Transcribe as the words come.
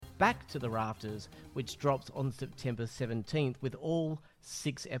Back to the Rafters, which drops on September 17th with all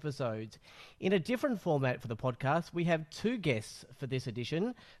 6 episodes. In a different format for the podcast, we have 2 guests for this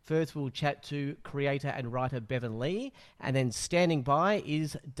edition. First, we'll chat to creator and writer Bevan Lee, and then standing by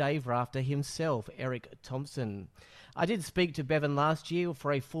is Dave Rafter himself, Erik Thomson. I did speak to Bevan last year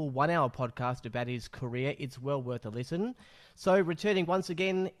for a full 1-hour podcast about his career. It's well worth a listen. So returning once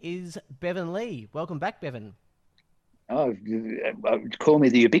again is Bevan Lee. Welcome back, Bevan. Oh, call me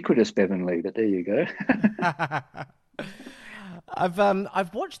the ubiquitous Bevan Lee, but there you go.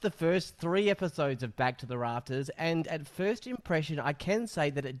 I've watched the first 3 episodes of Back to the Rafters, and at first impression, I can say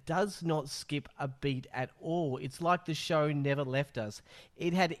that it does not skip a beat at all. It's like the show never left us.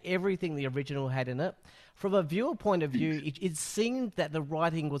 It had everything the original had in it. From a viewer point of view, it seemed that the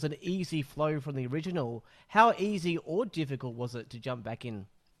writing was an easy flow from the original. How easy or difficult was it to jump back in?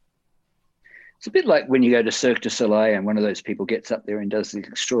 It's a bit like when you go to Cirque du Soleil and one of those people gets up there and does the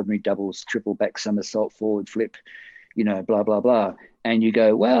extraordinary doubles, triple back somersault, forward flip, blah, blah, blah. And you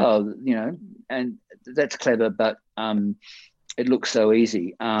go, wow, and that's clever, but it looks so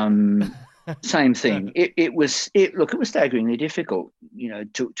easy. Same thing. It was staggeringly difficult,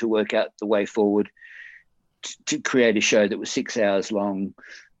 to work out the way forward, to create a show that was 6 hours long,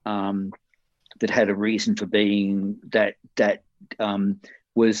 that had a reason for being, that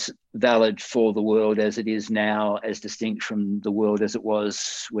was valid for the world as it is now, as distinct from the world as it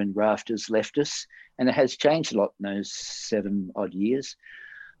was when Rafters left us. And it has changed a lot in those 7-odd years,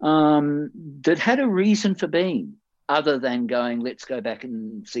 that had a reason for being, other than going, let's go back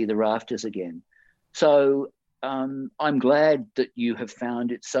and see the Rafters again. So I'm glad that you have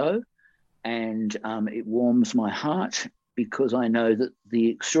found it so, and it warms my heart, because I know that the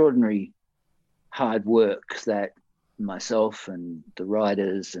extraordinary hard work that myself and the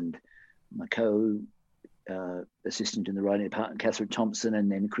writers and my assistant in the writing department, Catherine Thomson,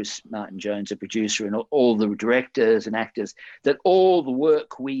 and then Chris Martin-Jones, a producer, and all the directors and actors, that all the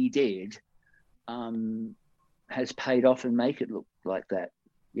work we did has paid off and make it look like that.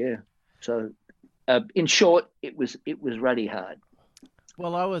 Yeah. So in short, it was ruddy hard.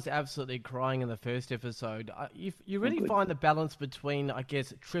 Well, I was absolutely crying in the first episode. You really find the balance between, I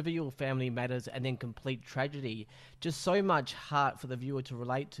guess, trivial family matters and then complete tragedy. Just so much heart for the viewer to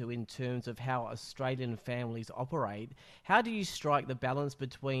relate to in terms of how Australian families operate. How do you strike the balance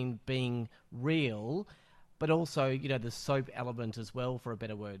between being real, but also, the soap element as well, for a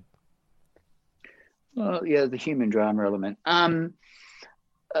better word? Well, yeah, the human drama element.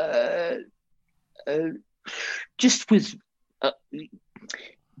 Just with...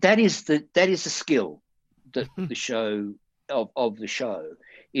 that is the skill that the show of the show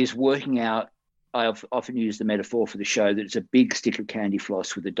is working out. I've often used the metaphor for the show that it's a big stick of candy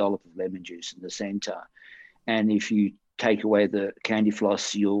floss with a dollop of lemon juice in the center, and if you take away the candy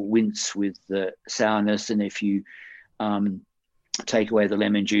floss, you'll wince with the sourness, and if you take away the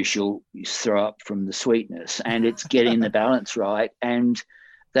lemon juice, you'll throw up from the sweetness. And it's getting the balance right, and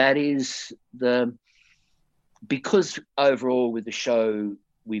that is because overall with the show,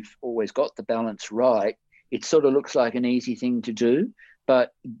 we've always got the balance right. It sort of looks like an easy thing to do,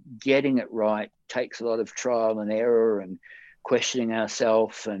 but getting it right takes a lot of trial and error and questioning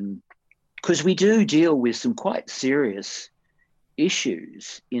ourselves. And because we do deal with some quite serious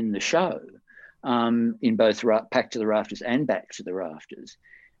issues in the show, in both Back to the Rafters and Back to the Rafters.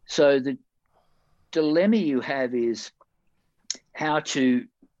 So the dilemma you have is how to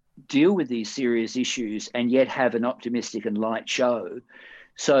deal with these serious issues and yet have an optimistic and light show,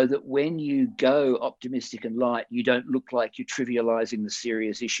 so that when you go optimistic and light, you don't look like you're trivializing the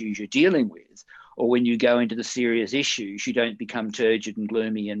serious issues you're dealing with. Or when you go into the serious issues, you don't become turgid and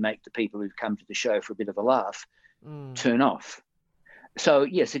gloomy and make the people who've come to the show for a bit of a laugh turn off. So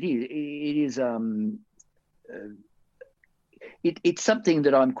yes, it is. It's something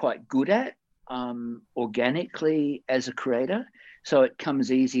that I'm quite good at organically as a creator. So it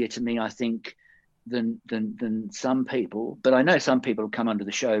comes easier to me, I think, than some people. But I know some people have come onto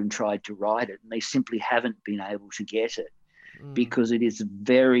the show and tried to write it, and they simply haven't been able to get it, because it is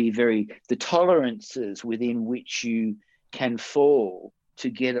very, very, the tolerances within which you can fall to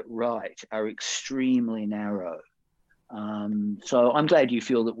get it right are extremely narrow. So I'm glad you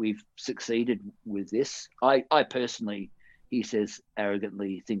feel that we've succeeded with this. I personally, he says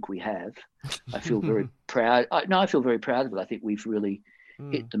arrogantly, think we have. I feel very proud. I feel very proud of it. I think we've really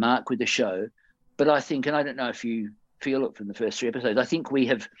hit the mark with the show. But I think, and I don't know if you feel it from the first 3 episodes, I think we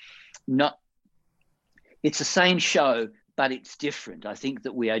have not, it's the same show, but it's different. I think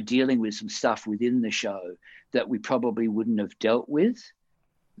that we are dealing with some stuff within the show that we probably wouldn't have dealt with,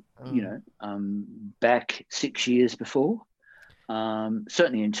 back 6 years before.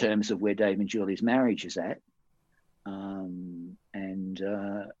 certainly in terms of where Dave and Julie's marriage is at.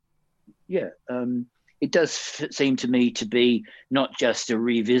 It does seem to me to be not just a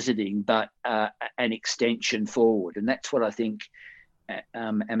revisiting, but an extension forward. And that's what I think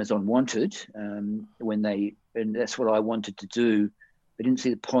Amazon wanted and that's what I wanted to do. I didn't see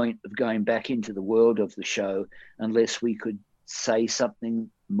the point of going back into the world of the show unless we could say something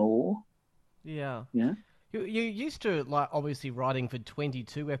more. Yeah. Yeah. You used to, like, obviously writing for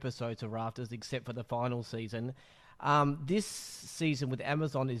 22 episodes of Rafters, except for the final season. This season with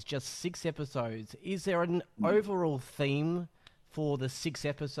Amazon is just 6 episodes. Is there an overall theme for the 6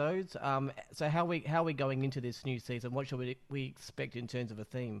 episodes? So how are we going into this new season? What should we expect in terms of a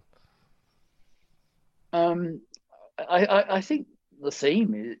theme? I think the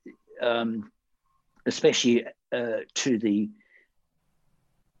theme is, especially to the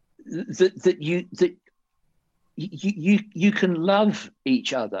that you can love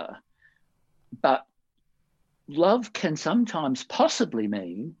each other, but love can sometimes possibly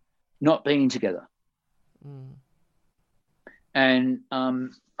mean not being together. And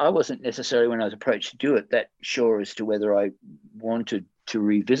I wasn't necessarily, when I was approached to do it, that sure as to whether I wanted to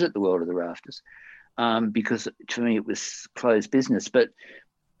revisit the world of the Rafters, because to me it was closed business. But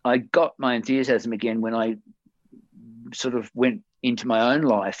I got my enthusiasm again when I sort of went into my own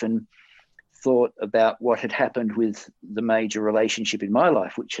life and thought about what had happened with the major relationship in my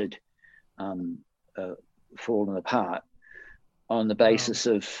life, which had fallen apart on the basis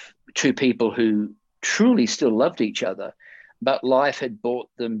of two people who truly still loved each other, but life had brought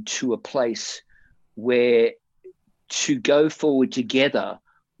them to a place where to go forward together,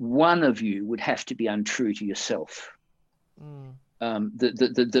 one of you would have to be untrue to yourself.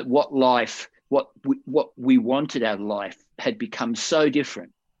 What we wanted out of life had become so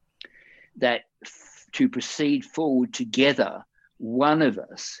different that to proceed forward together, one of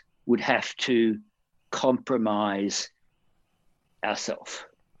us would have to compromise ourselves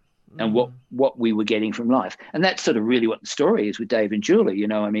and what we were getting from life. And that's sort of really what the story is with Dave and Julie, you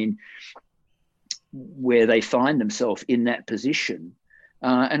know, I mean, where they find themselves in that position.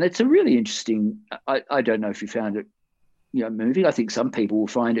 And it's a really interesting, I don't know if you found it, you know, moving. I think some people will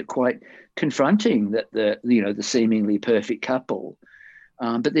find it quite confronting that the seemingly perfect couple,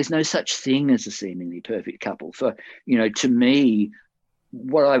 but there's no such thing as a seemingly perfect couple. For, you know, to me,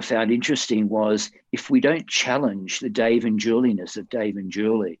 what I found interesting was if we don't challenge the Dave and Julie-ness of Dave and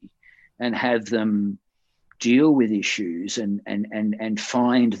Julie and have them deal with issues and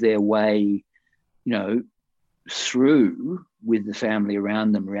find their way, you know, through with the family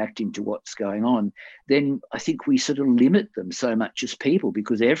around them reacting to what's going on, then I think we sort of limit them so much as people,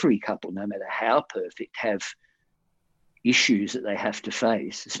 because every couple, no matter how perfect, have issues that they have to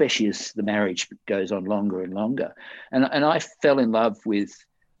face, especially as the marriage goes on longer and longer. And I fell in love with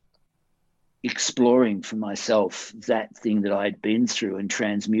exploring for myself that thing that I'd been through and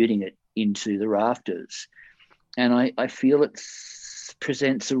transmuting it into the Rafters. And I feel it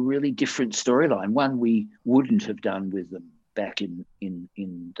presents a really different storyline, one we wouldn't have done with them back in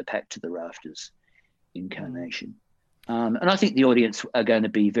the Pack to the Rafters incarnation. And I think the audience are going to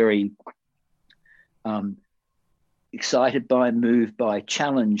be very excited by, moved by,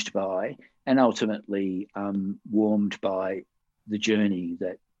 challenged by, and ultimately warmed by the journey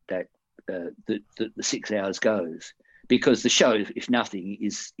that the 6 hours goes. Because the show, if nothing,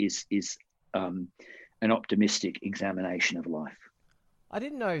 is an optimistic examination of life. I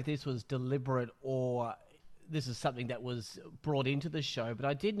didn't know if this was deliberate or this is something that was brought into the show, but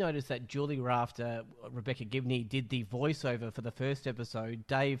I did notice that Julie Rafter, Rebecca Gibney, did the voiceover for the first episode,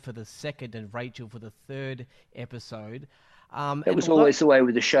 Dave for the second, and Rachel for the third episode. That was always the way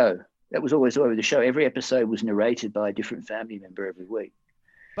with the show. Every episode was narrated by a different family member every week.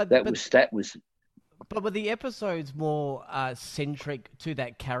 But were the episodes more centric to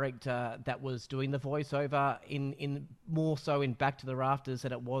that character that was doing the voiceover in more so in Back to the Rafters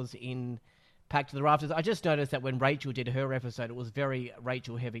than it was in Pack to the Rafters? I just noticed that when Rachel did her episode, it was very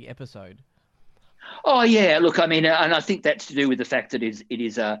Rachel-heavy episode. Oh yeah, look, I mean, and I think that's to do with the fact that it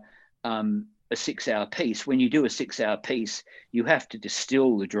is a 6-hour piece. When you do a 6-hour piece, you have to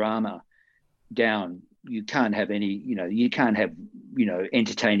distill the drama down. You can't have entertaining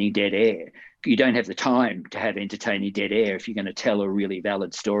dead air. You don't have the time to have entertaining dead air if you're going to tell a really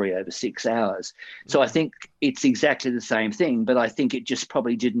valid story over 6 hours. So I think it's exactly the same thing, but I think it just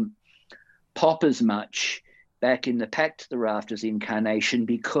probably didn't pop as much back in the Pack to the Rafters incarnation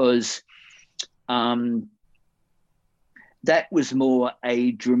because that was more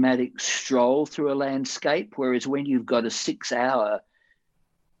a dramatic stroll through a landscape, whereas when you've got a 6-hour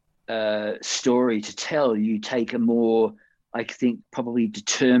story to tell, you take a more I think, probably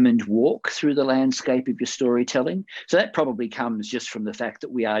determined walk through the landscape of your storytelling. So that probably comes just from the fact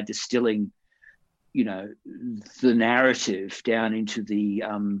that we are distilling, the narrative down into the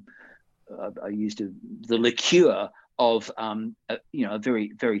the liqueur of a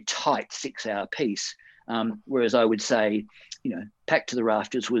very, very tight 6-hour piece. Whereas I would say, Packed to the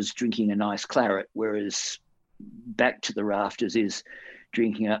Rafters was drinking a nice claret, whereas Back to the Rafters is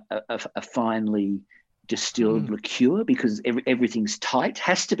drinking a finely distilled liqueur, because everything's tight,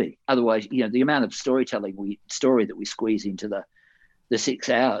 has to be. Otherwise, the amount of story that we squeeze into the 6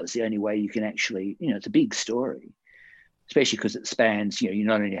 hours, the only way you can actually, it's a big story, especially because it spans, you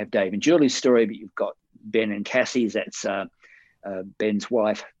not only have Dave and Julie's story, but you've got Ben and Cassie's. That's Ben's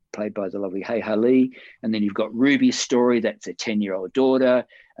wife, played by the lovely Hey Lee. And then you've got Ruby's story, that's a 10-year-old daughter.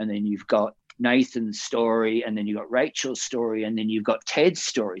 And then you've got Nathan's story, and then you've got Rachel's story, and then you've got Ted's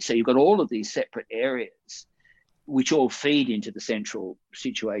story. So you've got all of these separate areas which all feed into the central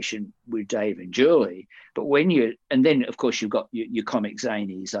situation with Dave and Julie. But and then of course you've got your comic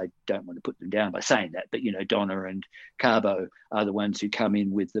zanies. I don't want to put them down by saying that, but Donna and Carbo are the ones who come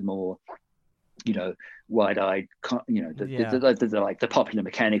in with the more, wide-eyed, the like the popular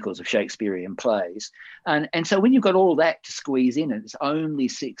mechanicals of Shakespearean plays. And so when you've got all that to squeeze in, and it's only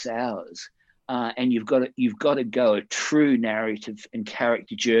 6 hours, and you've got to go a true narrative and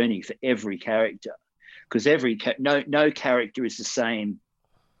character journey for every character, because no character is the same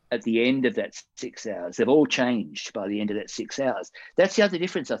at the end of that 6 hours. They've all changed by the end of that 6 hours. That's the other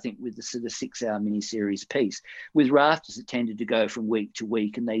difference, I think, with the sort of 6-hour miniseries piece. With Rafters, it tended to go from week to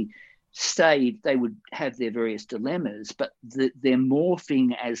week, and they would have their various dilemmas, but their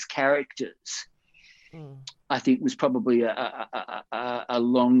morphing as characters, I think, was probably a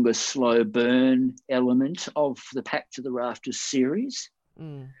longer, slow burn element of the Packed to the Rafters series.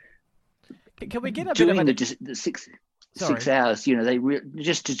 Can we get a doing bit of the 6 hours? They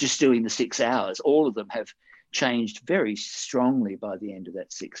just doing the 6 hours. All of them have changed very strongly by the end of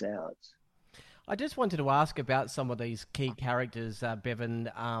that 6 hours. I just wanted to ask about some of these key characters, Bevan,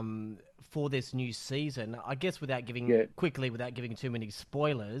 for this new season. I guess without giving too many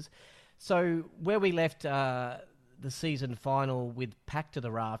spoilers. So where we left the season final with Packed to the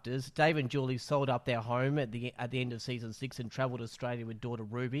Rafters, Dave and Julie sold up their home at the end of season 6 and travelled to Australia with daughter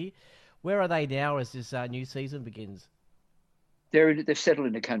Ruby. Where are they now as this new season begins? They've settled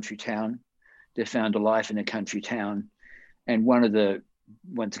in a country town. They've found a life in a country town. And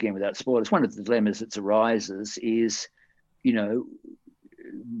once again, without spoilers, one of the dilemmas that arises is,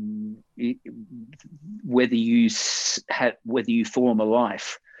 whether you form a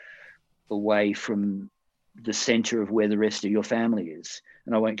life away from the center of where the rest of your family is.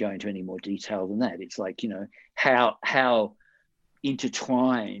 And I won't go into any more detail than that. It's like, how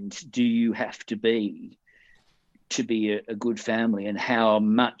intertwined do you have to be a good family, and how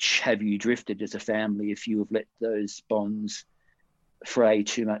much have you drifted as a family if you have let those bonds fray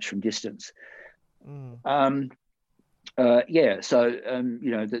too much from distance? They've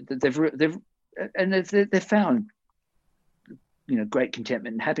found great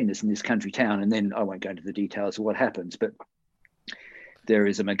contentment and happiness in this country town. And then I won't go into the details of what happens, but there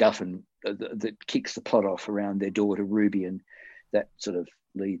is a MacGuffin that kicks the plot off around their daughter Ruby, and that sort of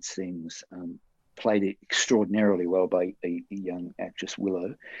leads things. Played extraordinarily well by a young actress,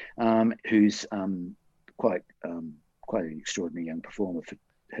 Willow, who's quite an extraordinary young performer for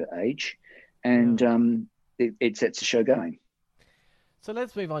her age, and it sets the show going. So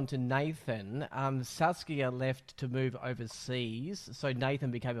let's move on to Nathan. Saskia left to move overseas, so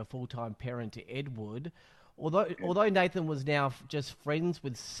Nathan became a full-time parent to Edward. Although Nathan was now just friends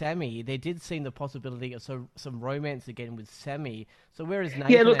with Sammy, there did seem the possibility of some romance again with Sammy. So where is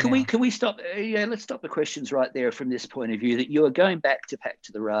Nathan? Yeah, look, can we stop? Let's stop the questions right there from this point of view. That you are going back to Packed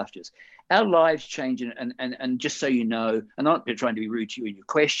to the Rafters. Our lives change, and just so you know, and I'm not trying to be rude to you in your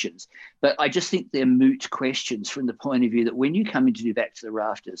questions, but I just think they're moot questions from the point of view that when you come in to do Back to the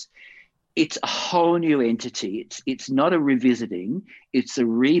Rafters, it's a whole new entity. It's not a revisiting, it's a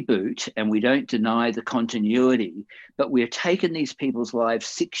reboot, and we don't deny the continuity, but we're taking these people's lives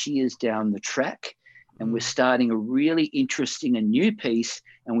 6 years down the track, and we're starting a really interesting and new piece,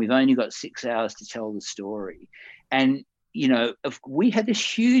 and we've only got 6 hours to tell the story. And, we had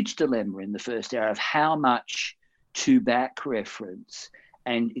this huge dilemma in the first hour of how much to back reference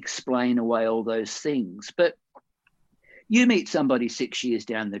and explain away all those things. But you meet somebody 6 years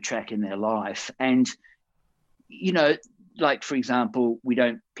down the track in their life, and, like, for example, we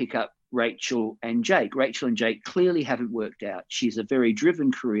don't pick up Rachel and Jake. Rachel and Jake clearly haven't worked out. She's a very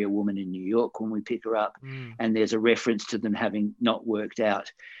driven career woman in New York when we pick her up, and there's a reference to them having not worked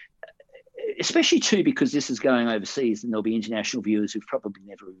out. especially too because this is going overseas and there'll be international viewers who've probably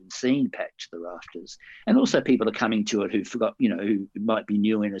never even seen Packed to the Rafters, and also people are coming to it who forgot, who might be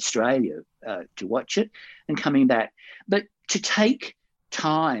new in Australia to watch it and coming back. But to take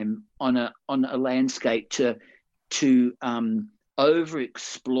time on a landscape to over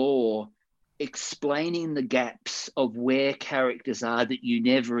explore explaining the gaps of where characters are that you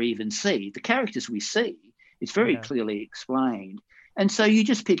never even see. The characters we see, it's very clearly explained. And so you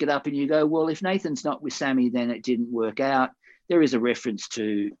just pick it up and you go, well, if Nathan's not with Sammy, then it didn't work out. There is a reference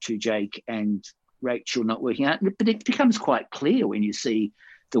to Jake and Rachel not working out. But it becomes quite clear when you see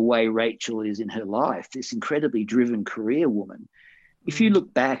the way Rachel is in her life, this incredibly driven career woman. If you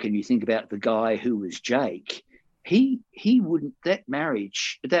look back and you think about the guy who was Jake, he wouldn't, that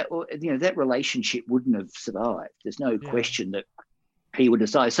marriage, that relationship wouldn't have survived. There's no question that he would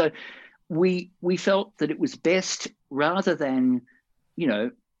have died. So we felt that it was best, rather than,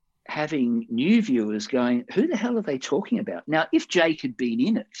 having new viewers going, who the hell are they talking about? Now, if Jake had been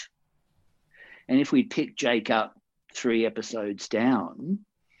in it, and if we'd picked Jake up 3 episodes down,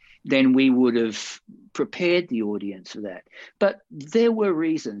 then we would have prepared the audience for that. But there were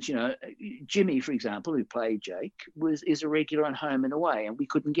reasons, Jimmy, for example, who played Jake, is a regular on Home and Away, and we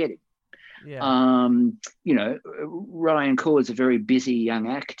couldn't get him. Yeah. Ryan Cord's a very busy young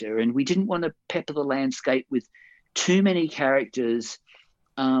actor, and we didn't want to pepper the landscape with too many characters,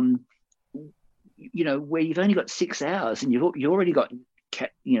 where you've only got 6 hours and you already got,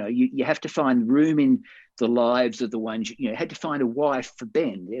 you have to find room in the lives of the ones, had to find a wife for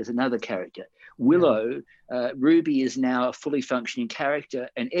Ben. There's another character. Willow, Ruby is now a fully functioning character,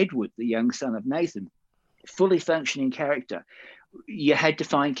 and Edward, the young son of Nathan, fully functioning character. You had to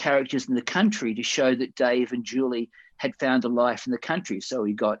find characters in the country to show that Dave and Julie had found a life in the country. So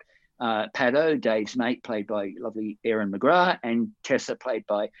we got Paddo, Dave's mate, played by lovely Erin McGrath, and Tessa, played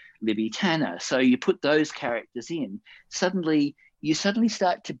by Libby Tanner. So you put those characters in. You suddenly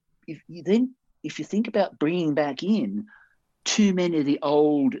start to, if you think about bringing back in too many of the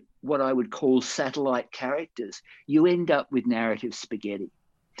old, what I would call satellite characters, you end up with narrative spaghetti.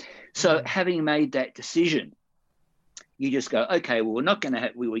 So having made that decision, you just go, okay, well, we're not going to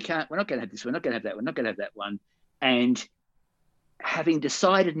have this, we're not going to have that, we're not going to have that one. And having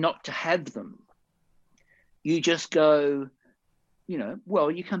decided not to have them, you just go,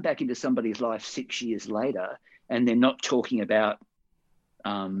 you come back into somebody's life 6 years later and they're not talking about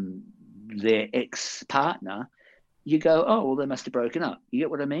their ex-partner, you go, oh, well, they must have broken up. You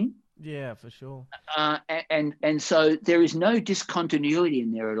get what I mean? Yeah, for sure. And so there is no discontinuity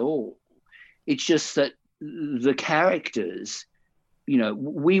in there at all. It's just that the characters,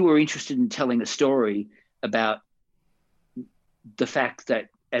 we were interested in telling a story about the fact that,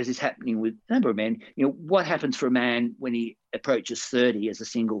 as is happening with a number of men, what happens for a man when he approaches 30 as a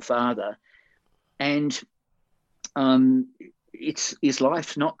single father, and his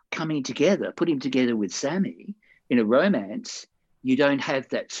life's not coming together. Put him together with Sammy in a romance, you don't have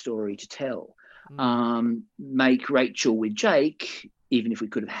that story to tell. Make Rachel with Jake, even if we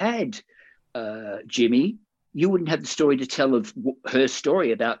could have had Jimmy, you wouldn't have the story to tell of her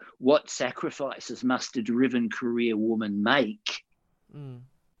story about what sacrifices must a driven career woman make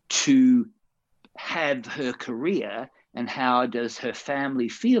to have her career, and how does her family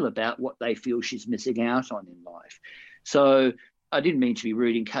feel about what they feel she's missing out on in life. So I didn't mean to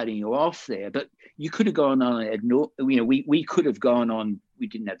be cutting you off there, but you could have gone on, we could have gone on, we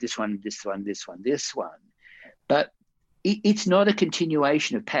didn't have this one, but it's not a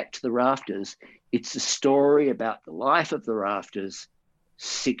continuation of Packed to the Rafters. It's a story about the life of the Rafters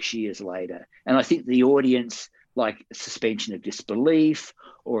 6 years later. And I think the audience, like a suspension of disbelief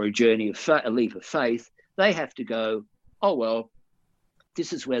or a journey of a leap of faith, they have to go, oh, well,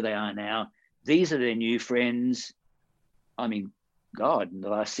 this is where they are now. These are their new friends. I mean, God, in the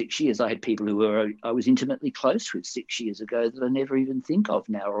last 6 years, I had people who I was intimately close with 6 years ago that I never even think of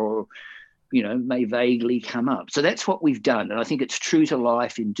now, or, may vaguely come up. So that's what we've done. And I think it's true to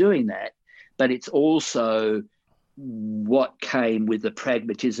life in doing that, but it's also what came with the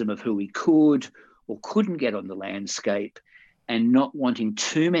pragmatism of who we could or couldn't get on the landscape, and not wanting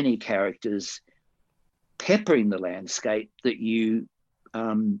too many characters peppering the landscape that you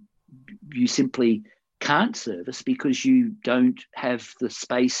simply can't service because you don't have the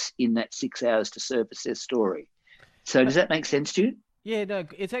space in that 6 hours to service their story. So does that make sense to you? Yeah, no,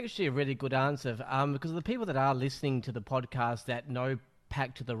 it's actually a really good answer, because the people that are listening to the podcast that know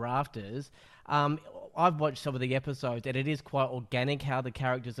packed to the rafters. I've watched some of the episodes, and it is quite organic how the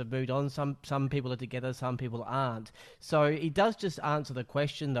characters have moved on. Some people are together, some people aren't. So it does just answer the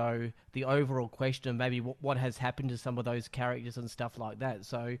question, though, the overall question of maybe what has happened to some of those characters and stuff like that.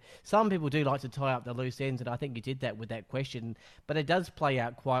 So some people do like to tie up the loose ends, and I think you did that with that question. But it does play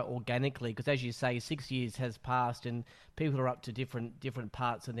out quite organically because, as you say, 6 years has passed, and people are up to different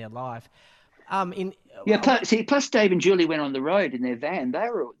parts in their life. In Yeah, plus Dave and Julie went on the road in their van.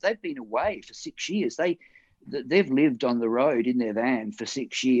 They've been away for 6 years. They've lived on the road in their van for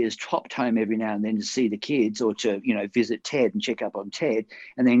 6 years, hopped home every now and then to see the kids or to, visit Ted and check up on Ted,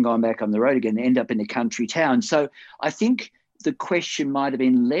 and then gone back on the road again, end up in a country town. So I think the question might have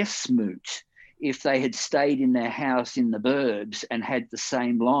been less moot if they had stayed in their house in the burbs and had the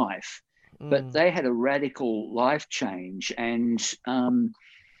same life. But they had a radical life change. And,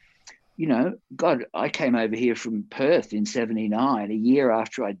 God, I came over here from Perth in 1979, a year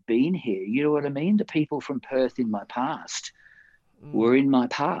after I'd been here. You know what I mean? The people from Perth in my past were in my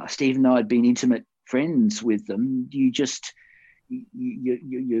past, even though I'd been intimate friends with them. Your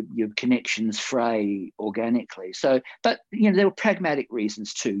connections fray organically. So, but, there were pragmatic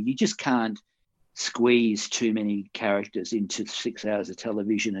reasons too. You just can't squeeze too many characters into 6 hours of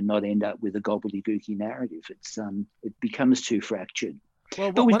television and not end up with a gobbledygooky narrative. It becomes too fractured.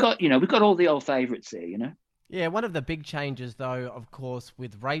 Well, but we've got all the old favourites there. Yeah, one of the big changes, though, of course,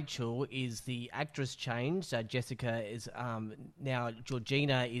 with Rachel is the actress change. Jessica is now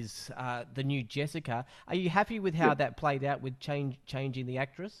Georgina is the new Jessica. Are you happy with how that played out with changing the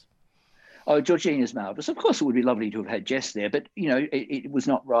actress? Oh, Georgina's marvellous. Of course, it would be lovely to have had Jess there, but, it was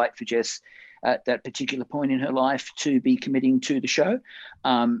not right for Jess at that particular point in her life to be committing to the show.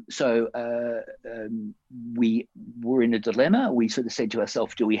 So we were in a dilemma. We sort of said to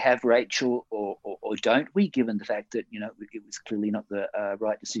ourselves, do we have Rachel or don't we, given the fact that, it was clearly not the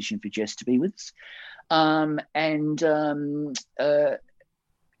right decision for Jess to be with us. And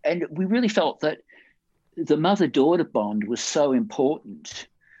we really felt that the mother-daughter bond was so important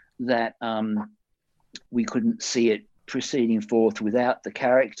that we couldn't see it proceeding forth without the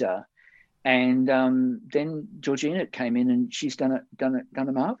character. And then Georgina came in, and she's done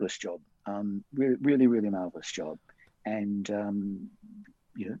a marvelous job, really, really marvelous job. And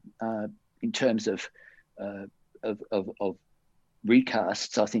in terms of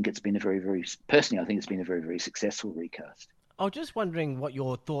recasts, I think it's been a very, very very successful recast. I was just wondering what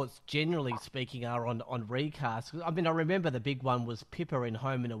your thoughts, generally speaking, are on recasts. I mean, I remember the big one was Pippa in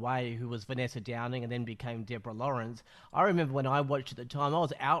Home and Away, who was Vanessa Downing and then became Deborah Lawrence. I remember when I watched at the time, I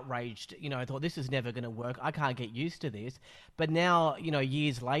was outraged. I thought, this is never going to work. I can't get used to this. But now,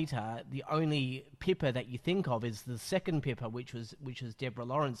 years later, the only Pippa that you think of is the second Pippa, which was Deborah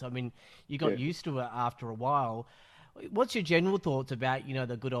Lawrence. I mean, you got used to her after a while. What's your general thoughts about,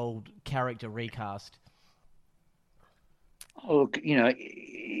 the good old character recast? Look,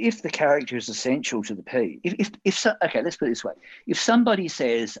 if the character is essential to the piece, okay, let's put it this way: if somebody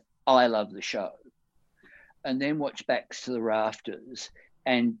says, "I love the show," and then watch Backs to the Rafters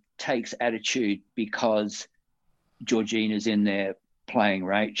and takes attitude because Georgina's in there playing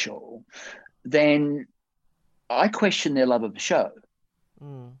Rachel, then I question their love of the show.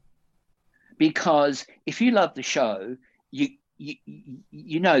 Because if you love the show, you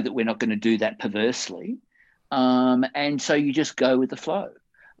know that we're not going to do that perversely. And so you just go with the flow.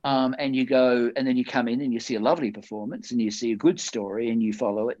 And you go, and then you come in and you see a lovely performance and you see a good story and you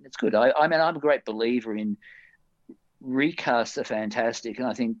follow it, and it's good. I mean, I'm a great believer in recasts are fantastic. And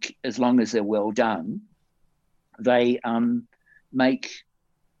I think as long as they're well done, they make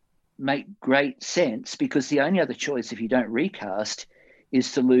great sense, because the only other choice if you don't recast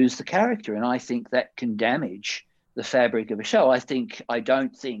is to lose the character. And I think that can damage the fabric of a show. I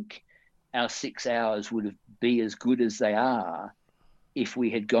don't think our 6 hours would be as good as they are if we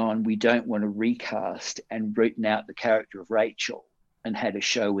had gone, we don't want to recast and written out the character of Rachel and had a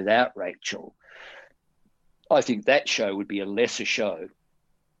show without Rachel. I think that show would be a lesser show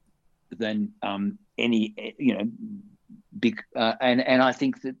than any, big. And I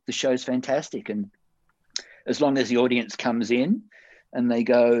think that the show's fantastic. And as long as the audience comes in and they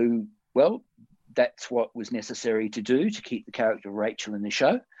go, well, that's what was necessary to do to keep the character of Rachel in the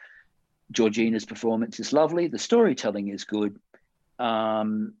show. Georgina's performance is lovely. The storytelling is good.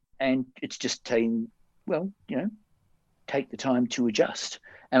 And it's just taking, take the time to adjust.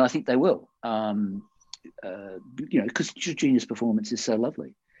 And I think they will, because Georgina's performance is so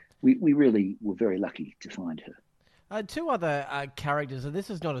lovely. We really were very lucky to find her. Two other characters, and this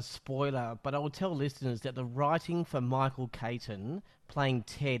is not a spoiler, but I will tell listeners that the writing for Michael Caton playing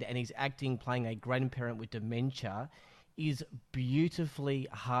Ted and his acting playing a grandparent with dementia is beautifully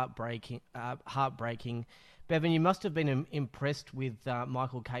heartbreaking. Heartbreaking. Bevan, you must have been impressed with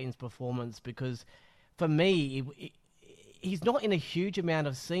Michael Caine's performance, because for me, he's not in a huge amount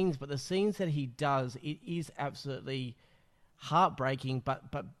of scenes, but the scenes that he does, it is absolutely heartbreaking. But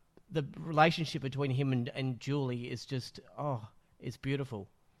the relationship between him and Julie is just, oh, it's beautiful.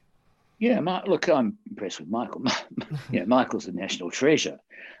 Yeah, look, I'm impressed with Michael. Michael's a national treasure,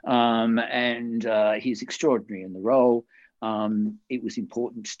 and he's extraordinary in the role. It was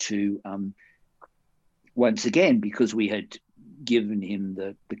important to, once again, because we had given him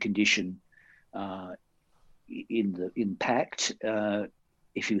the condition in the impact.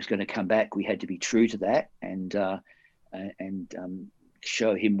 If he was going to come back, we had to be true to that, and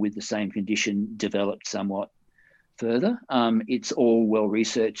show him with the same condition developed somewhat further. It's all well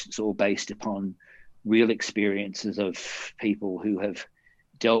researched. It's all based upon real experiences of people who have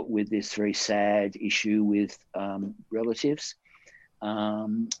dealt with this very sad issue with relatives.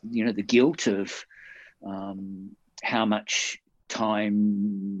 The guilt of how much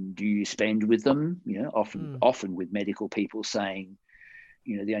time do you spend with them? Often with medical people saying,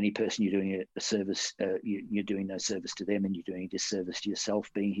 the only person you're doing a service, you're doing no service to them, and you're doing a disservice to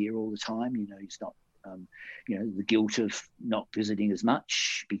yourself being here all the time. It's not, the guilt of not visiting as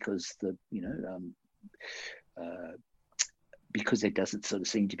much because because there doesn't sort of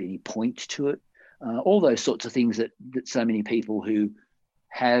seem to be any point to it. All those sorts of things that so many people who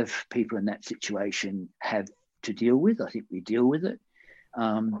have people in that situation have to deal with. I think we deal with it.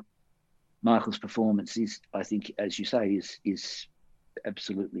 Michael's performance is, I think, as you say, is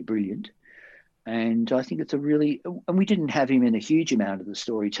absolutely brilliant. And I think it's and we didn't have him in a huge amount of the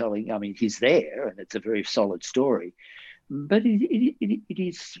storytelling. I mean, he's there and it's a very solid story, but it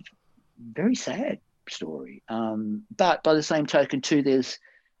is very sad story. But by the same token too, there's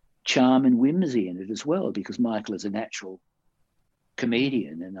charm and whimsy in it as well, because Michael is a natural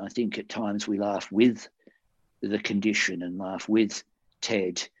comedian. And I think at times we laugh with the condition and laugh with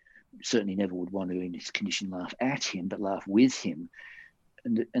Ted. Certainly never would want to, in his condition, laugh at him, but laugh with him.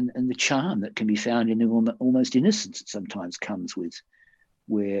 And the charm that can be found in almost innocence that sometimes comes with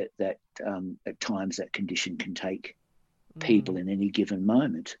where that at times that condition can take people in any given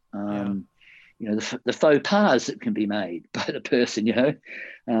moment. The faux pas that can be made by the person,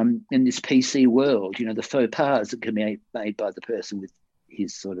 in this PC world, the faux pas that can be made by the person with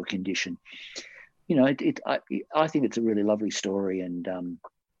his sort of condition. I think it's a really lovely story, and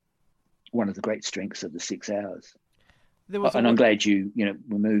one of the great strengths of the 6 hours. And I'm glad you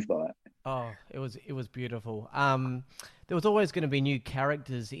were moved by it. Oh, it was beautiful. There was always going to be new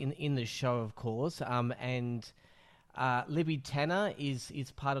characters in the show, of course. And Libby Tanner is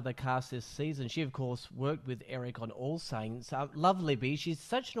part of the cast this season. She, of course, worked with Erik on All Saints. Love Libby. She's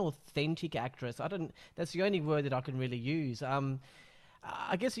such an authentic actress. That's the only word that I can really use.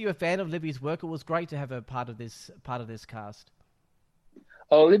 I guess you're a fan of Libby's work. It was great to have her part of this cast.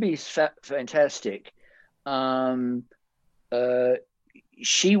 Oh, Libby's fantastic.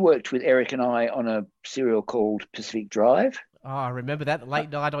 She worked with Erik and I on a serial called Pacific Drive. Oh, I remember that late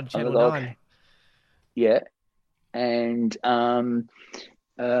night on Channel 9. Yeah, and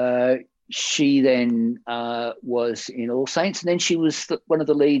she then was in All Saints, and then she was one of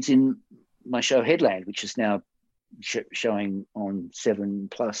the leads in my show Headland, which is now showing on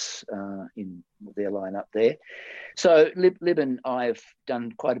 7+ in their lineup there. So Lib and I have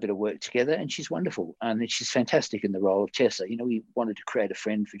done quite a bit of work together, and she's wonderful, and she's fantastic in the role of Tessa. We wanted to create a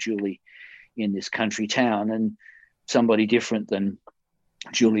friend for Julie in this country town, and somebody different than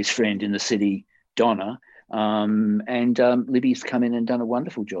Julie's friend in the city, Donna. Libby's come in and done a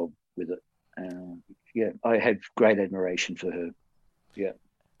wonderful job with it. I had great admiration for her. Yeah.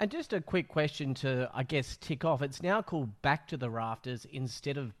 And just a quick question to, I guess, tick off. It's now called Back to the Rafters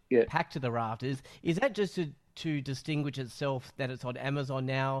instead of Pack to the Rafters. Is that just to distinguish itself that it's on Amazon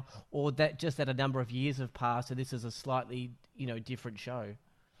now, or that a number of years have passed and this is a slightly, different show?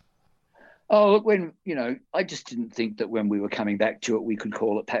 Oh, I just didn't think that when we were coming back to it, we could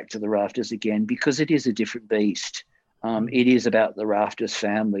call it Pack to the Rafters again, because it is a different beast. It is about the Rafters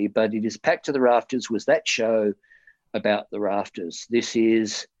family, but it is Pack to the Rafters was that show about the Rafters. This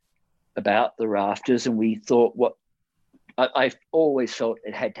is about the Rafters, and we thought I've always felt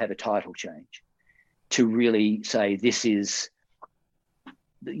it had to have a title change to really say this is,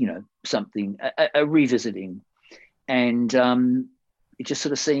 something, a revisiting. And it just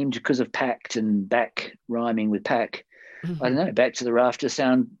sort of seemed, because of packed and back rhyming with pack, I don't know, Back to the Rafters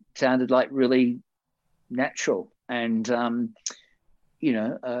sounded like really natural. And, we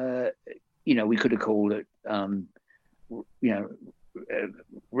could have called it,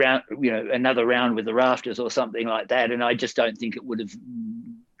 round, another round with the rafters or something like that. And I just don't think it would have,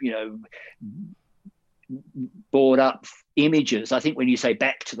 brought up images. I think when you say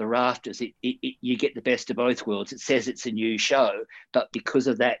back to the rafters, you get the best of both worlds. It says it's a new show, but because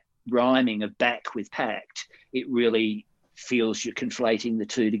of that rhyming of back with packed, it really feels you're conflating the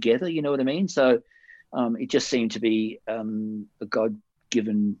two together. You know what I mean? So it just seemed to be a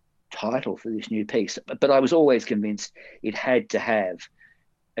God-given title for this new piece. But I was always convinced it had to have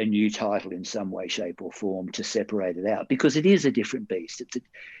a new title in some way, shape, or form to separate it out, because it is a different beast.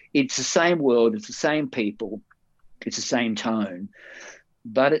 It's the same world, it's the same people, it's the same tone,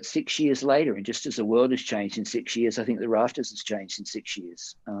 but it's 6 years later. And just as the world has changed in 6 years, I think the rafters has changed in 6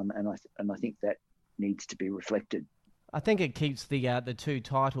 years, and I think that needs to be reflected. I think it keeps the two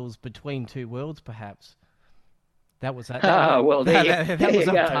titles between two worlds, perhaps. That was that. Well, That was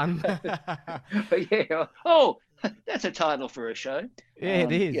you a go. pun. Yeah. Oh, that's a title for a show. Yeah,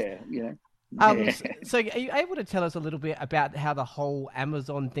 it is. Yeah, Yeah. So are you able to tell us a little bit about how the whole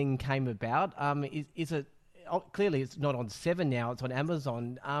Amazon thing came about? Is it clearly it's not on Seven now; it's on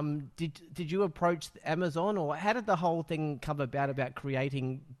Amazon. Did you approach Amazon, or how did the whole thing come about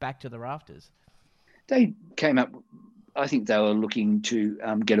creating Back to the Rafters? They came up. I think they were looking to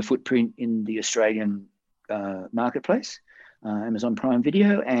get a footprint in the Australian marketplace, Amazon Prime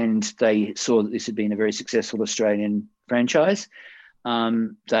Video, and they saw that this had been a very successful Australian franchise.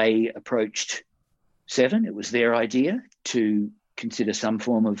 They approached Seven. It was their idea to consider some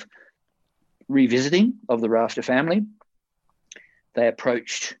form of revisiting of the Rafter family. They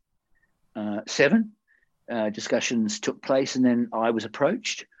approached Seven. Discussions took place, and then I was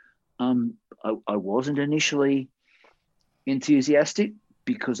approached. I wasn't initially enthusiastic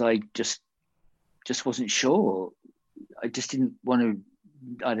because I just wasn't sure. I just didn't want to,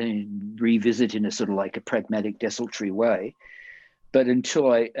 revisit in a sort of like a pragmatic, desultory way. But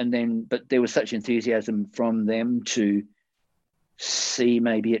but there was such enthusiasm from them to see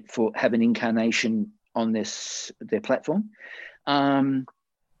maybe it have an incarnation on their platform. And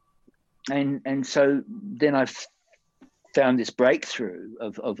so then I found this breakthrough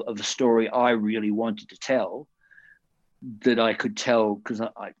of a story I really wanted to tell, that I could tell because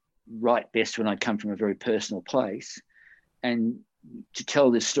I write best when I come from a very personal place, and to tell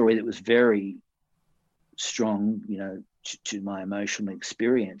this story that was very strong, to my emotional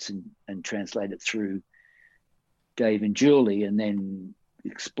experience, and translate it through Dave and Julie, and then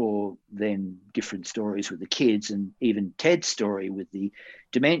explore then different stories with the kids, and even Ted's story with the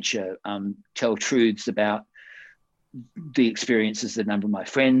dementia, tell truths about the experiences that a number of my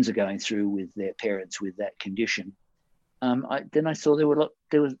friends are going through with their parents with that condition. Then I saw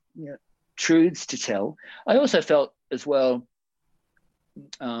there was truths to tell. I also felt as well,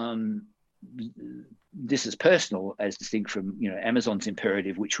 this is personal as distinct from Amazon's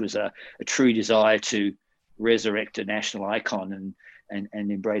imperative, which was a true desire to resurrect a national icon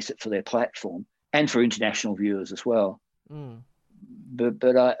and embrace it for their platform and for international viewers as well.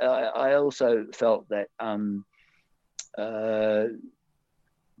 But I also felt that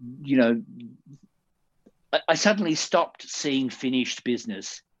I suddenly stopped seeing finished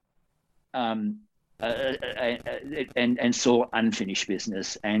business, and saw unfinished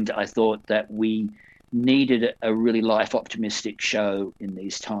business. And I thought that we needed a really life optimistic show in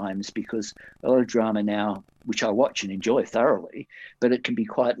these times, because a lot of drama now, which I watch and enjoy thoroughly, but it can be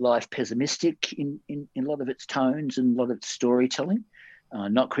quite life pessimistic in a lot of its tones and a lot of its storytelling.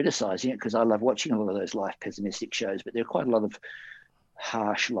 Not criticizing it, because I love watching a lot of those life pessimistic shows, but there are quite a lot of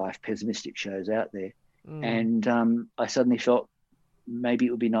harsh life pessimistic shows out there. And I suddenly felt maybe it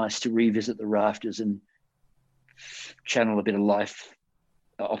would be nice to revisit the Rafters and channel a bit of life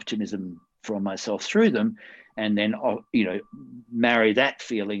optimism from myself through them, and then marry that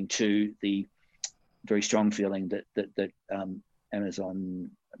feeling to the very strong feeling that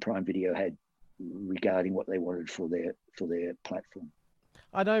Amazon Prime Video had regarding what they wanted for their platform.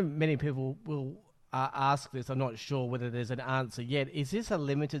 I know many people will ask this. I'm not sure whether there's an answer yet. Is this a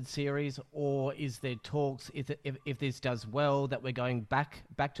limited series, or is there talks if this does well that we're going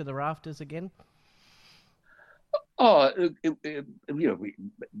back to the Rafters again? Oh, it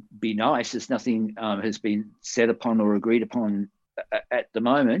be nice. As nothing has been said upon or agreed upon at the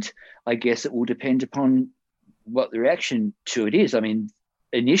moment. I guess it will depend upon what the reaction to it is. I mean,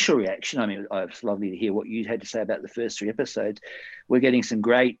 initial reaction, it's lovely to hear what you had to say about the first 3 episodes. We're getting some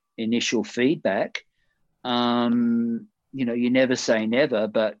great initial feedback. You never say never,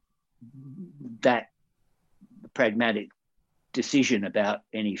 but that pragmatic decision about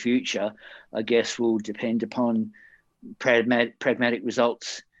any future, I guess, will depend upon pragmatic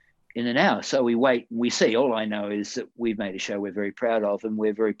results in an hour. So we wait, we see. All I know is that we've made a show we're very proud of, and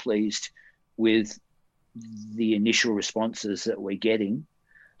we're very pleased with the initial responses that we're getting,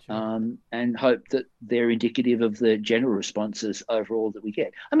 Sure. and hope that they're indicative of the general responses overall that we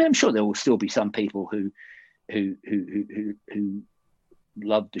get. I mean, I'm sure there will still be some people who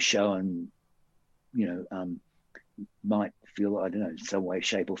love the show and might feel, I don't know, in some way,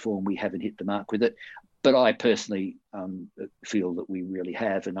 shape, or form we haven't hit the mark with it. But I personally feel that we really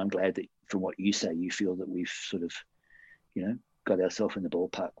have, and I'm glad that from what you say, you feel that we've sort of, got ourselves in the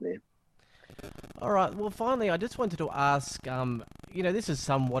ballpark there. All right. Well, finally, I just wanted to ask. This is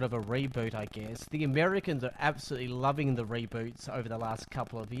somewhat of a reboot, I guess. The Americans are absolutely loving the reboots over the last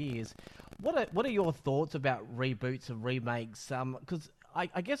couple of years. What are your thoughts about reboots and remakes? Because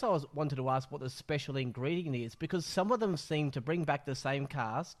I guess wanted to ask what the special ingredient is, because some of them seem to bring back the same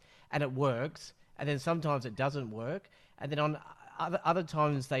cast and it works, and then sometimes it doesn't work, and then on other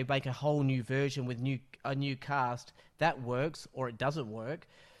times they make a whole new version with a new cast that works or it doesn't work.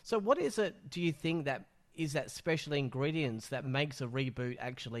 So what is it, do you think, that is that special ingredients that makes a reboot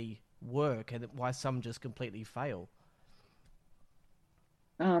actually work, and why some just completely fail?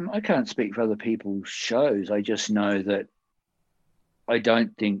 I can't speak for other people's shows. I just know that I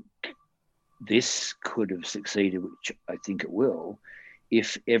don't think this could have succeeded, which I think it will,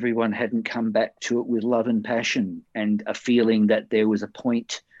 if everyone hadn't come back to it with love and passion and a feeling that there was a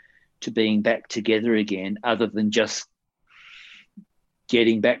point to being back together again, other than just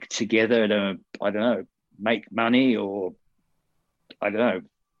getting back together to, I don't know, make money, or I don't know,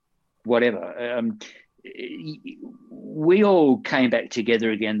 whatever. We all came back together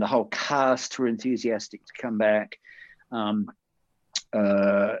again. The whole cast were enthusiastic to come back. Um,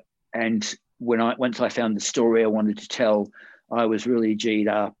 and once I found the story I wanted to tell, I was really G'd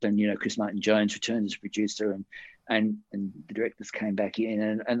up, and Chris Martin Jones returned as producer, and the directors came back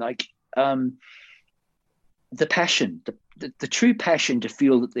in, and like the passion, the true passion to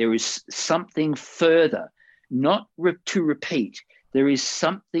feel that there is something further, not to repeat. There is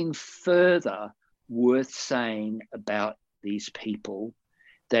something further worth saying about these people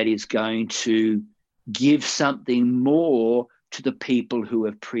that is going to give something more to the people who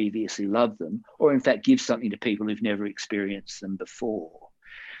have previously loved them, or in fact give something to people who've never experienced them before.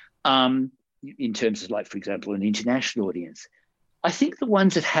 In terms of, like, for example, an international audience. I think the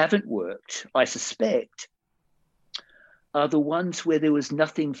ones that haven't worked, I suspect, are the ones where there was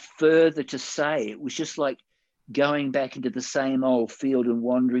nothing further to say. It was just like going back into the same old field and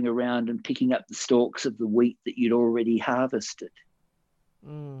wandering around and picking up the stalks of the wheat that you'd already harvested.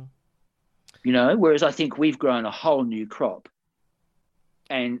 Mm. Whereas I think we've grown a whole new crop.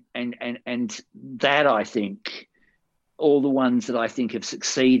 And that, I think, all the ones that I think have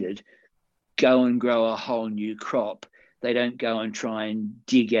succeeded go and grow a whole new crop. They don't go and try and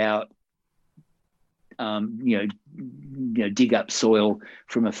dig out, dig up soil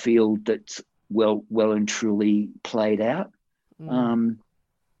from a field that's well and truly played out. Mm.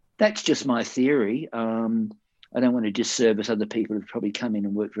 That's just my theory. I don't want to disservice other people who've probably come in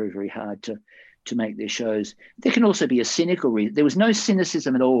and worked very, very hard to make their shows. There can also be a cynical reason. There was no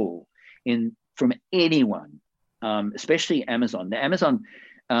cynicism at all from anyone, especially Amazon. The Amazon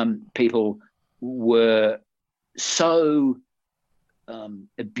people were so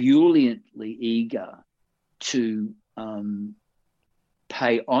ebulliently eager to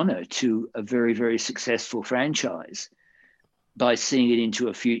pay honor to a very, very successful franchise by seeing it into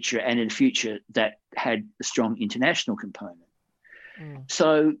a future, and in a future that had a strong international component. Mm.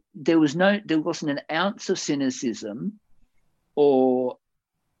 So there wasn't an ounce of cynicism or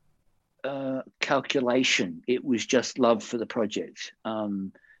calculation. It was just love for the project.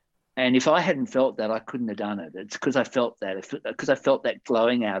 And if I hadn't felt that, I couldn't have done it. It's because I felt that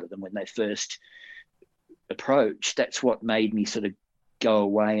glowing out of them when they first approached. That's what made me sort of go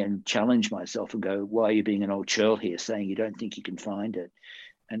away and challenge myself and go, why are you being an old churl here saying you don't think you can find it?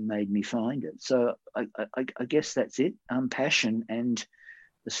 And made me find it. So I guess that's it. Passion and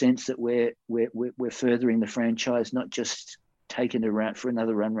the sense that we're furthering the franchise, not just taking it around for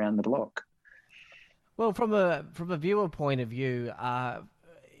another run around the block. Well, from a viewer point of view,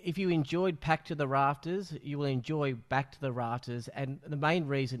 if you enjoyed Packed to the Rafters, you will enjoy Back to the Rafters. And the main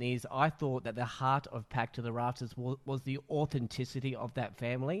reason is I thought that the heart of Packed to the Rafters was the authenticity of that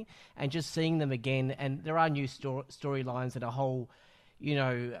family, and just seeing them again. And there are new storylines and a whole,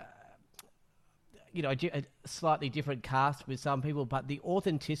 a slightly different cast with some people, but the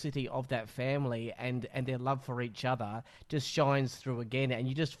authenticity of that family and their love for each other just shines through again, and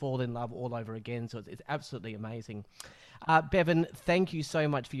you just fall in love all over again. So it's absolutely amazing. Bevan, thank you so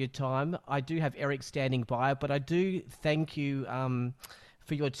much for your time. I do have Erik standing by, but I do thank you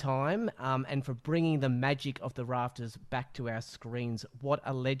for your time and for bringing the magic of the rafters back to our screens. What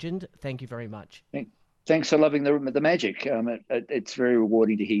a legend. Thank you very much. Thanks for loving the magic. It's very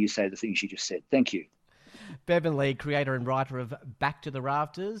rewarding to hear you say the things you just said. Thank you. Bevan Lee, creator and writer of Back to the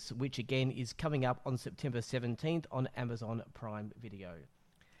Rafters, which again is coming up on September 17th on Amazon Prime Video.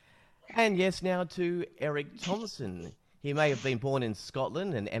 And yes, now to Erik Thomson. He may have been born in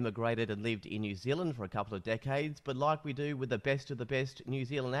Scotland and emigrated and lived in New Zealand for a couple of decades, but like we do with the best of the best New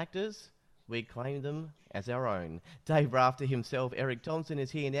Zealand actors, we claim them as our own. Dave Rafter himself, Erik Thomson,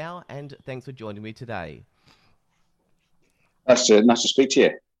 is here now, and thanks for joining me today. Nice to speak to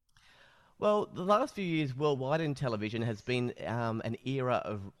you. Well, the last few years worldwide in television has been an era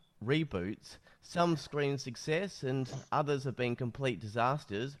of reboots. Some screen success and others have been complete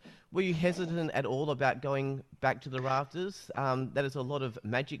disasters. Were you hesitant at all about going back to the rafters? That is a lot of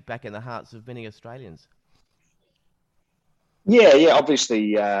magic back in the hearts of many Australians. Yeah.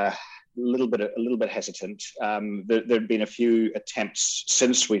 Obviously, a little bit hesitant. There'd been a few attempts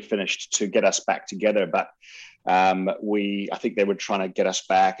since we finished to get us back together, but I think they were trying to get us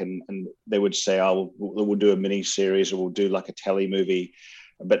back, and they would say, "Oh, we'll do a mini series, or we'll do like a telly movie."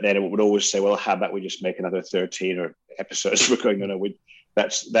 But then it would always say, "Well, how about we just make another 13 or episodes?" We're going, "No,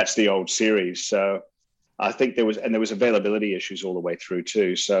 that's the old series." So I think there was availability issues all the way through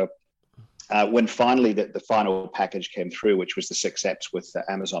too. So when finally the final package came through, which was the 6 eps with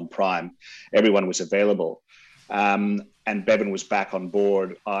Amazon Prime, everyone was available, and Bevan was back on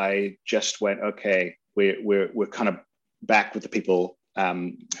board. I just went, okay, we're kind of back with the people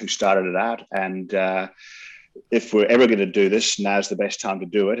who started it out, and if we're ever going to do this, now's the best time to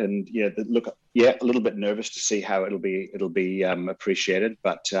do it. And a little bit nervous to see how it'll be appreciated,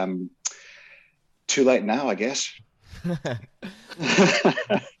 but too late now, I guess.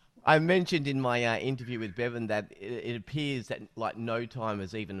 I mentioned in my interview with Bevan that it appears that like no time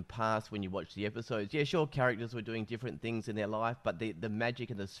has even passed when you watch the episodes. Yeah, sure, characters were doing different things in their life, but the magic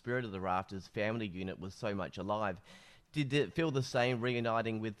and the spirit of the Rafters family unit was so much alive. Did it feel the same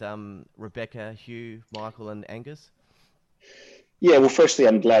reuniting with Rebecca, Hugh, Michael and Angus? Yeah, well, firstly,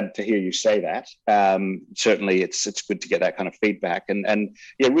 I'm glad to hear you say that. Certainly, it's good to get that kind of feedback. And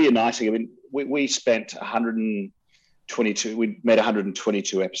reuniting, I mean, we spent 122, we made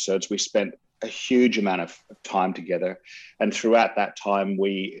 122 episodes. We spent a huge amount of time together. And throughout that time,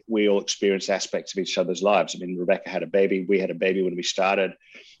 we all experienced aspects of each other's lives. I mean, Rebecca had a baby. We had a baby when we started.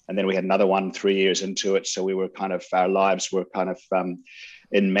 And then we had another one 3 years into it. So we were our lives were kind of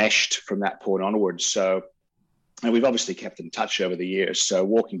enmeshed from that point onwards. So, and we've obviously kept in touch over the years. So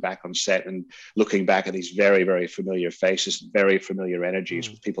walking back on set and looking back at these very, very familiar faces, very familiar energies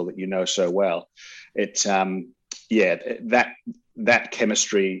with people that you know so well, it's, that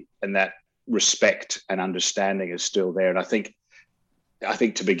chemistry and that respect and understanding is still there. And I think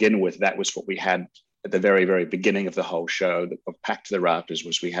to begin with, that was what we had at the very, very beginning of the whole show of Back to the Rafters,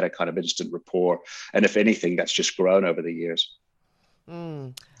 was we had a kind of instant rapport. And if anything, that's just grown over the years.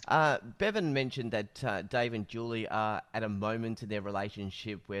 Bevan mentioned that Dave and Julie are at a moment in their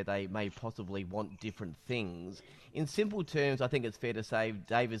relationship where they may possibly want different things. In simple terms, I think it's fair to say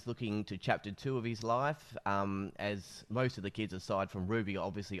Dave is looking to chapter 2 of his life, as most of the kids, aside from Ruby, are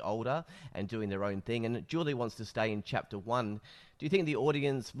obviously older and doing their own thing, and Julie wants to stay in chapter 1. Do you think the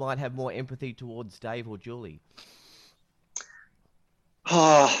audience might have more empathy towards Dave or Julie?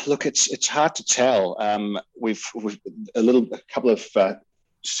 Look, it's hard to tell. We've a couple of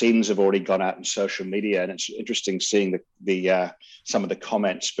scenes have already gone out in social media, and it's interesting seeing the some of the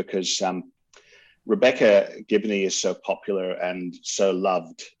comments, because Rebecca Gibney is so popular and so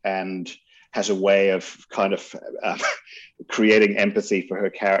loved, and has a way of kind of creating empathy for her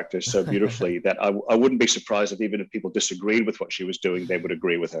character so beautifully that I wouldn't be surprised if people disagreed with what she was doing, they would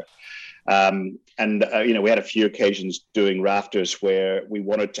agree with her. We had a few occasions doing Rafters where we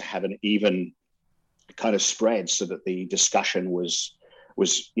wanted to have an even kind of spread so that the discussion was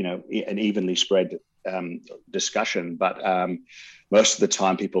an evenly spread discussion, but most of the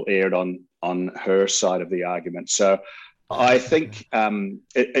time people aired on her side of the argument. So I think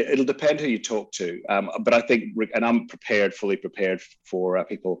it'll depend who you talk to, but I think, and I'm fully prepared for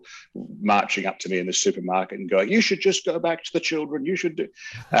people marching up to me in the supermarket and going, "You should just go back to the children. You should do,"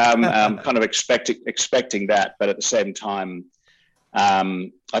 kind of expecting that, but at the same time,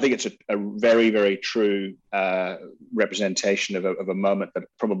 I think it's a very, very true representation of a moment that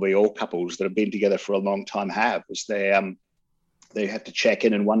probably all couples that have been together for a long time have, is they have to check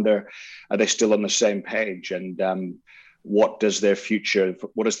in and wonder, are they still on the same page? And what does their future,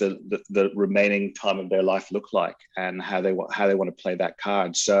 what does the remaining time of their life look like, and how they want to play that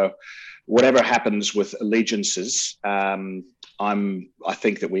card? So whatever happens with allegiances, I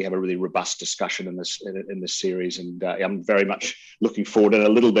think that we have a really robust discussion in this series, and I'm very much looking forward and a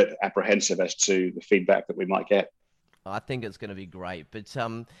little bit apprehensive as to the feedback that we might get. I think it's going to be great. But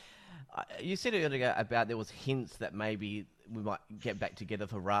you said earlier about there was hints that maybe we might get back together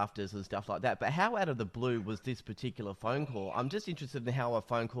for Rafters and stuff like that. But how out of the blue was this particular phone call? I'm just interested in how a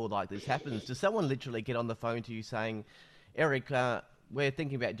phone call like this happens. Does someone literally get on the phone to you saying, Erik, we're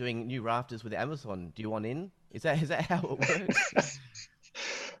thinking about doing new Rafters with Amazon. Do you want in? Is that how it works?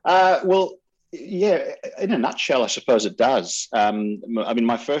 Well, yeah, in a nutshell, I suppose it does. I mean,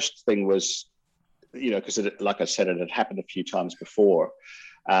 my first thing was, because like I said, it had happened a few times before.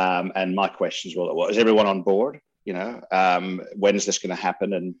 And my questions were, well, is everyone on board? When is this going to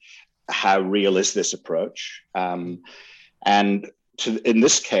happen? And how real is this approach? And in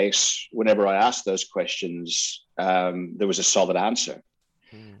this case, whenever I asked those questions, there was a solid answer.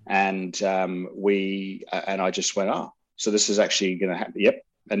 And I just went, so this is actually going to happen. Yep.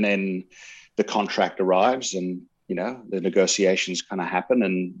 And then the contract arrives, and the negotiations kind of happen,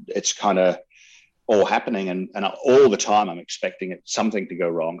 and it's kind of all happening. And all the time I'm expecting something to go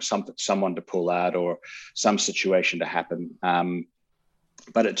wrong, someone to pull out, or some situation to happen.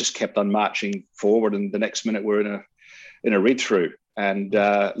 But it just kept on marching forward. And the next minute we're in a read through and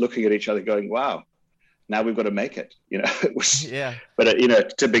looking at each other going, wow, now we've got to make it. It was, yeah. But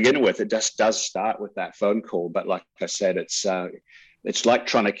to begin with, it just does start with that phone call. But like I said, it's like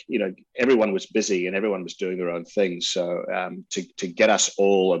trying to, everyone was busy and everyone was doing their own thing. So to get us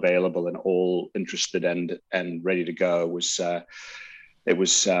all available and all interested and ready to go was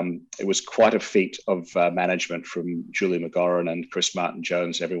quite a feat of management from Julie McGoran and Chris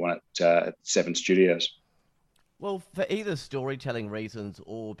Martin-Jones, everyone at Seven Studios. Well, for either storytelling reasons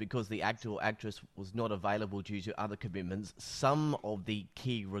or because the actor or actress was not available due to other commitments, some of the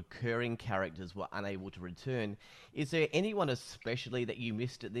key recurring characters were unable to return. Is there anyone especially that you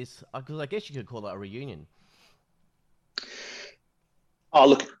missed at this? Because I guess you could call it a reunion. Oh,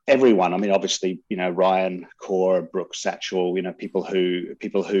 look, everyone. I mean, obviously, Ryan, Core, Brooke, Satchel, people who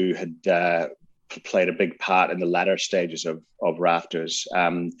had played a big part in the latter stages of Rafters.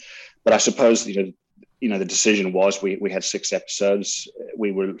 But I suppose, the decision was we had 6 episodes.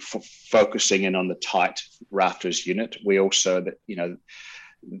 We were focusing in on the tight Rafters unit. We also,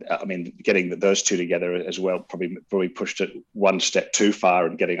 getting those two together as well probably pushed it one step too far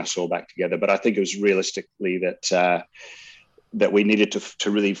in getting us all back together. But I think it was realistically that we needed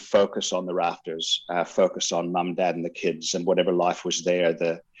to really focus on the Rafters, focus on mum, dad, and the kids, and whatever life was there.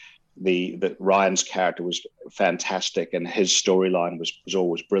 The Ryan's character was fantastic, and his storyline was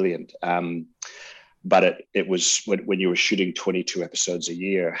always brilliant. But it was when you were shooting 22 episodes a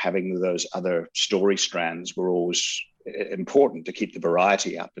year, having those other story strands were always important to keep the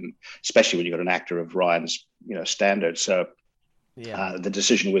variety up, and especially when you got an actor of Ryan's standard. So the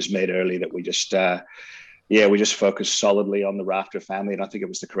decision was made early that we just focused solidly on the Rafter family, and I think it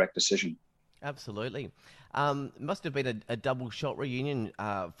was the correct decision. Absolutely. Must have been a double shot reunion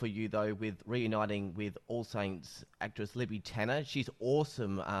for you, though, with reuniting with All Saints actress Libby Tanner. She's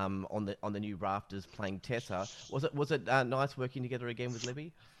awesome on the new Rafters playing Tessa. Was it nice working together again with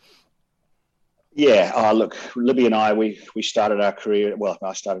Libby? Yeah. Look, Libby and I, we started our career. Well,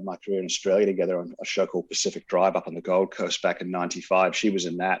 I started my career in Australia together on a show called Pacific Drive up on the Gold Coast back in '95. She was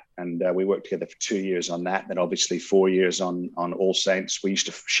in that, and we worked together for 2 years on that. Then obviously 4 years on All Saints. We used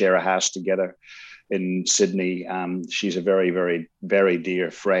to share a house together in Sydney. She's a very, very, very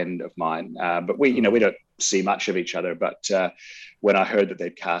dear friend of mine. But we don't see much of each other. But when I heard that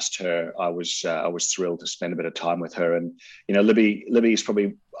they'd cast her, I was thrilled to spend a bit of time with her. And Libby's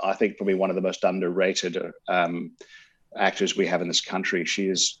probably one of the most underrated actors we have in this country. She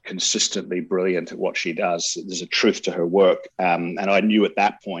is consistently brilliant at what she does. There's a truth to her work, and I knew at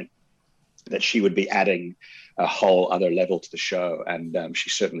that point that she would be adding a whole other level to the show, and she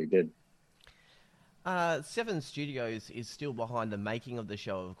certainly did. Seven Studios is still behind the making of the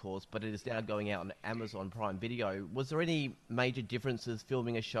show, of course, but it is now going out on Amazon Prime Video. Was there any major differences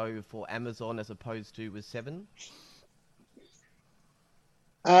filming a show for Amazon as opposed to with Seven?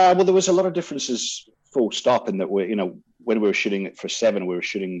 Well, there was a lot of differences, full stop, in that when we were shooting it for Seven, we were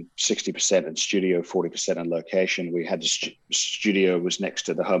shooting 60% in studio, 40% on location. We had the studio was next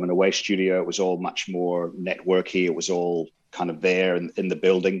to the home and away studio. It was all much more networky. It was all kind of there in the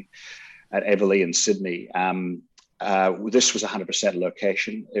building at Everleigh in Sydney. This was 100%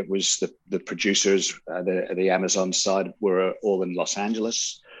 location. It was the producers, the Amazon side were all in Los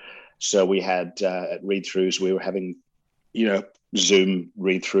Angeles. So we had at read-throughs, we were having, Zoom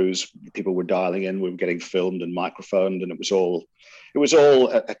read-throughs. People were dialing in, we were getting filmed and microphoned, and it was all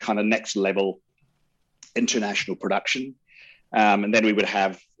a kind of next level international production. And then we would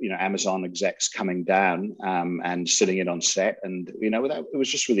have, Amazon execs coming down and sitting in on set. And, it was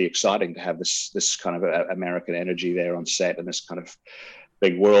just really exciting to have this kind of American energy there on set and this kind of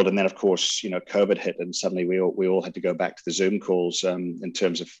big world. And then, of course, COVID hit, and suddenly we all had to go back to the Zoom calls in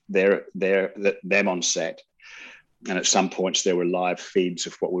terms of them on set. And at some points there were live feeds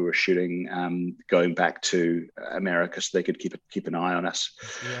of what we were shooting, going back to America, so they could keep an eye on us.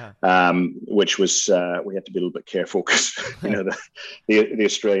 Yeah. Which was we had to be a little bit careful because the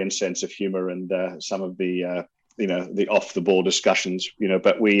Australian sense of humor and some of the the off the ball discussions.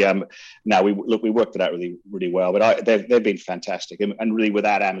 But we worked it out really really well. But they've been fantastic, and really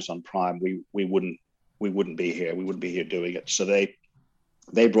without Amazon Prime, we wouldn't be here. We wouldn't be here doing it. So they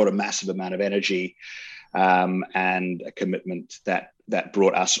brought a massive amount of energy. And a commitment that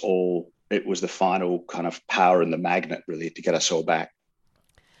brought us all. It was the final kind of power and the magnet, really, to get us all back.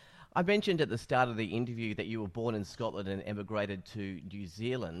 I mentioned at the start of the interview that you were born in Scotland and emigrated to New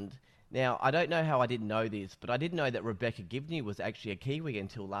Zealand. Now, I don't know how I didn't know this, but I didn't know that Rebecca Gibney was actually a Kiwi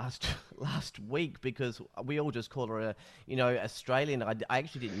until last week, because we all just call her Australian. I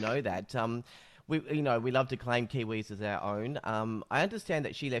actually didn't know that. We love to claim Kiwis as our own. I understand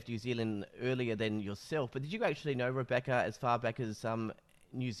that she left New Zealand earlier than yourself, but did you actually know Rebecca as far back as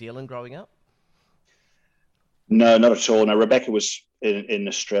New Zealand growing up? No, not at all. No, Rebecca was in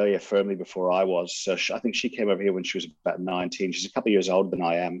Australia firmly before I was. So I think she came over here when she was about 19. She's a couple of years older than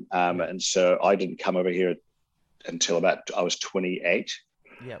I am. And so I didn't come over here until I was 28.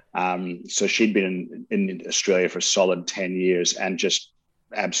 Yeah. So she'd been in Australia for a solid 10 years and just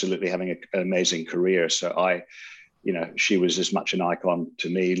absolutely having an amazing career. So she was as much an icon to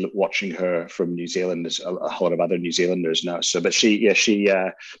me watching her from New Zealand as a whole lot of other New Zealanders know. So, but she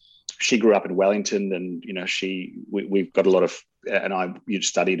grew up in Wellington, and we've got a lot of, and you'd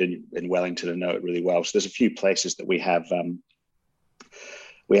studied in Wellington and know it really well. So there's a few places that we have a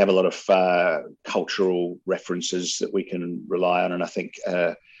lot of cultural references that we can rely on, and I think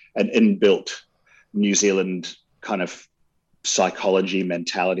an inbuilt New Zealand kind of psychology,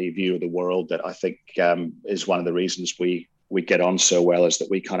 mentality, view of the world that I think is one of the reasons we get on so well, is that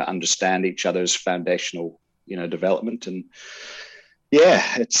we kind of understand each other's foundational development. And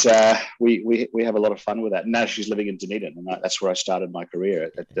it's we have a lot of fun with that. And now she's living in Dunedin, and that's where I started my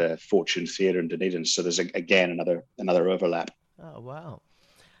career at the Fortune Theatre in Dunedin. So there's again another overlap. Oh wow.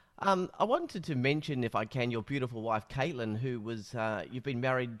 I wanted to mention, if I can, your beautiful wife Caitlin, who was you've been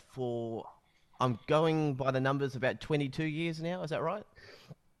married for, I'm going by the numbers, about 22 years now. Is that right?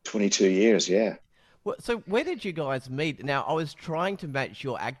 22 years, yeah. Well, so where did you guys meet? Now, I was trying to match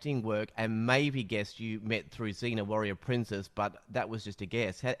your acting work and maybe guess you met through Xena Warrior Princess, but that was just a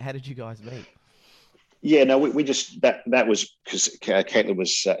guess. How did you guys meet? Yeah, no, we just, that was because Caitlin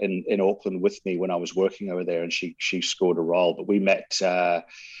was in Auckland with me when I was working over there, and she scored a role. But we met in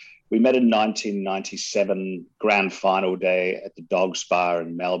 1997 grand final day at the Dog Spa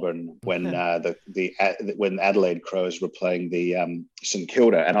in Melbourne when when Adelaide Crows were playing the St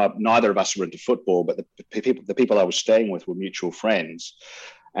Kilda, and neither of us were into football, but the people I was staying with were mutual friends.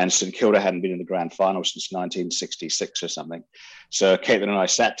 And St Kilda hadn't been in the grand final since 1966 or something. So Caitlin and I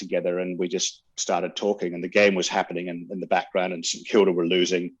sat together and we just started talking, and the game was happening in the background, and St Kilda were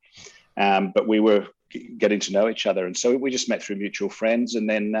losing. But we were getting to know each other. And so we just met through mutual friends. And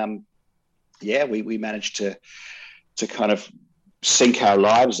then, we managed to kind of sync our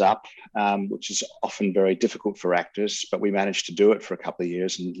lives up, which is often very difficult for actors. But we managed to do it for a couple of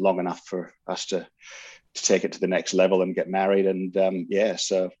years, and long enough for us to take it to the next level and get married. And and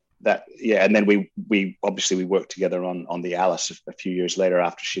then we obviously worked together on the Alice a few years later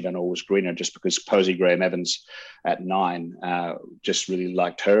after she'd done All Was Greener, just because Posey Graham Evans at 9 just really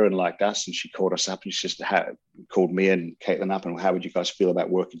liked her and liked us, and she called us up and she just called me and Caitlin up, and how would you guys feel about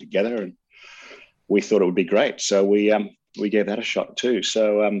working together? And we thought it would be great, so we gave that a shot too.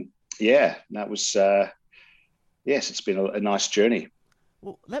 So that was yes, it's been a nice journey.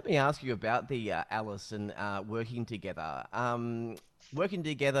 Well, let me ask you about the Alice and working together. Working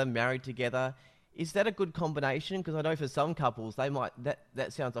together, married together, is that a good combination? Because I know for some couples, they might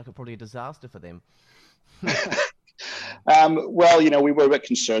that sounds like probably a disaster for them. Well, we were a bit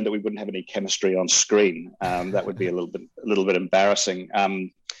concerned that we wouldn't have any chemistry on screen. That would be a little bit embarrassing. No,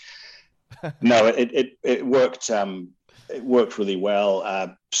 it worked. It worked really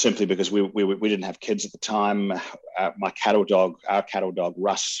well, simply because we didn't have kids at the time. Our cattle dog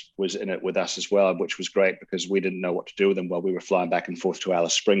Russ, was in it with us as well, which was great because we didn't know what to do with him while we were flying back and forth to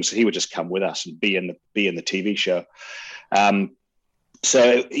Alice Springs. So he would just come with us and be in the TV show.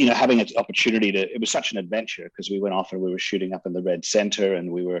 So having an opportunity it was such an adventure, because we went off and we were shooting up in the Red Centre, and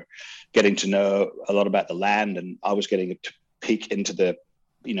we were getting to know a lot about the land, and I was getting peek into the,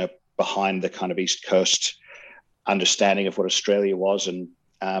 behind the kind of East Coast understanding of what Australia was, and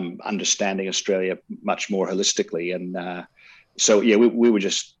understanding Australia much more holistically. And so, yeah, we were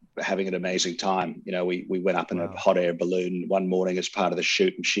just having an amazing time. We went up in a hot air balloon one morning as part of the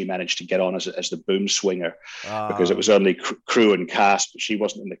shoot, and she managed to get on as the boom swinger because it was only crew and cast, but she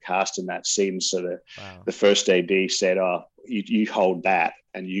wasn't in the cast in that scene. So the first AD said, "Oh, you hold that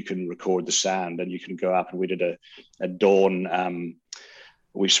and you can record the sound and you can go up." And we did a dawn.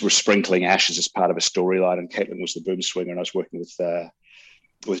 We were sprinkling ashes as part of a storyline, and Caitlin was the boom swinger, and I was working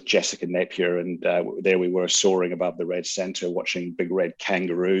with Jessica Napier, and there we were soaring above the red center, watching big red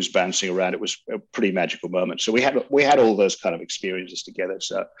kangaroos bouncing around. It was a pretty magical moment. So we had all those kind of experiences together.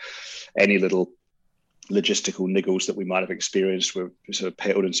 So any little logistical niggles that we might have experienced were sort of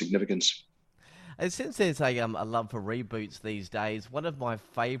paled in significance. And since there's a love for reboots these days, one of my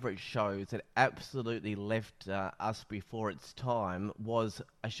favourite shows that absolutely left us before its time was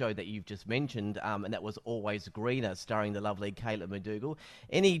a show that you've just mentioned, and that was Always Greener, starring the lovely Caitlin McDougall.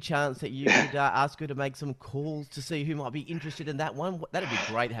 Any chance that you could ask her to make some calls to see who might be interested in that one? That'd be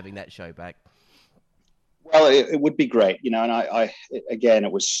great, having that show back. Well, it would be great, and I again,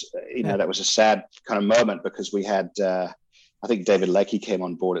 it was, that was a sad kind of moment because we had, I think David Lakey came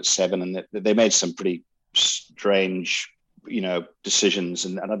on board at 7, and they made some pretty strange, decisions,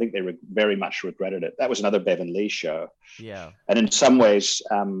 and I think they very much regretted it. That was another Bevan Lee show. Yeah. And in some ways,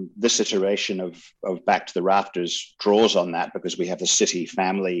 this iteration of Back to the Rafters draws on that, because we have the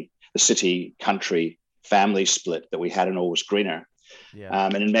city country family split that we had in Always Greener. Yeah.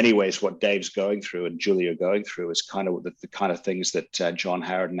 And in many ways, what Dave's going through and Julie are going through is kind of the kind of things that John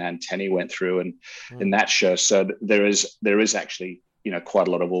Howard and Ann Tenney went through in that show. So there is actually, quite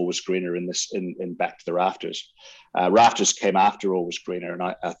a lot of Always Greener in this in Back to the Rafters. Rafters came after Always Greener, and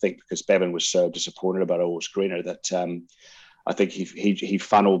I think because Bevan was so disappointed about Always Greener that I think he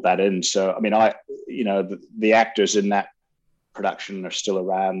funneled that in. So I mean, the actors in that production are still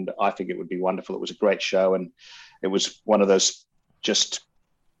around. I think it would be wonderful. It was a great show, and it was one of those just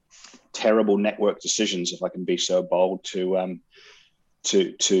terrible network decisions, if I can be so bold, to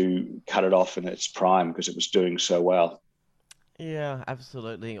cut it off in its prime because it was doing so well. Yeah,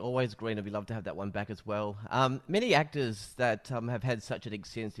 absolutely. Always Greener. We'd love to have that one back as well. Many actors that have had such an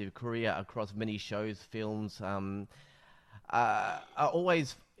extensive career across many shows, films, are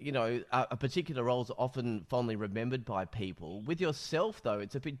always, a particular roles are often fondly remembered by people. With yourself, though,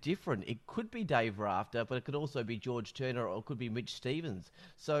 it's a bit different. It could be Dave Rafter, but it could also be George Turner, or it could be Mitch Stevens.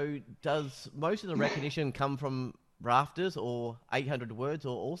 So does most of the recognition come from Rafters or 800 Words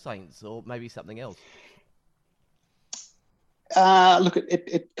or All Saints, or maybe something else? Look,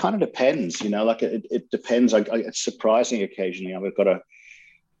 it kind of depends, it depends. It's surprising occasionally. I've got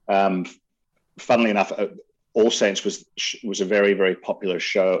funnily enough, All Saints was a very, very popular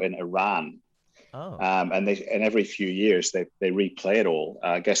show in Iran. Oh. And every few years they replay it all.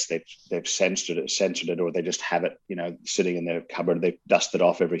 I guess they've censored it, or they just have it, sitting in their cupboard. They dust it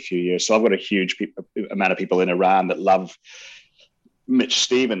off every few years. So I've got a huge amount of people in Iran that love Mitch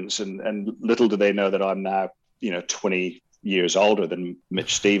Stevens, and little do they know that I'm now, 20 years older than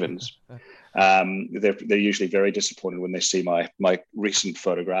Mitch Stevens. They're usually very disappointed when they see my recent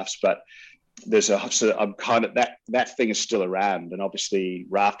photographs, but so I'm kind of that thing is still around, and obviously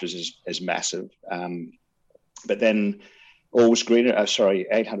Rafters is massive. But then Always Greener,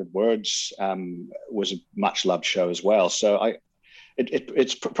 800 Words was a much loved show as well. So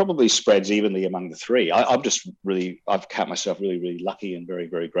it's probably spreads evenly among the three. I've count myself really, really lucky and very,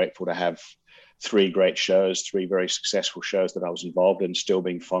 very grateful to have 3 great shows, 3 very successful shows that I was involved in, still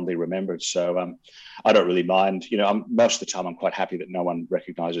being fondly remembered. So I don't really mind. Most of the time I'm quite happy that no one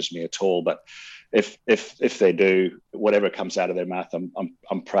recognizes me at all. But if they do, whatever comes out of their mouth,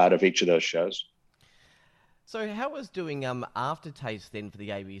 I'm proud of each of those shows. So how was doing Aftertaste then for the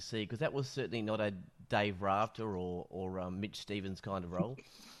ABC? Because that was certainly not a Dave Rafter or Mitch Stevens kind of role.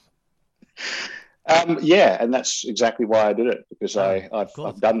 Yeah, and that's exactly why I did it, because I've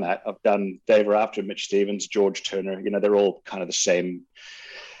done that. I've done Dave Rafter, Mitch Stevens, George Turner. They're all kind of the same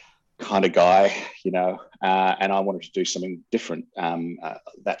kind of guy, and I wanted to do something different.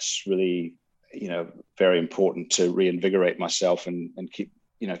 That's really, very important to reinvigorate myself and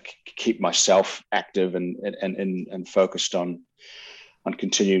keep myself active and focused on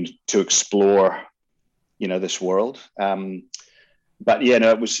continuing to explore, this world. But yeah, no,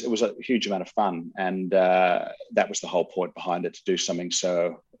 it was a huge amount of fun, and that was the whole point behind it, to do something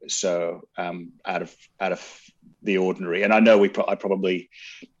so out of the ordinary. And I know I probably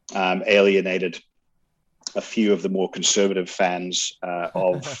alienated a few of the more conservative fans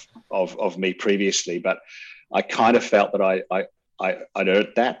of me previously, but I kind of felt that I'd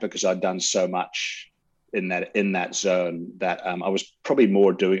earned that because I'd done so much in that zone that I was probably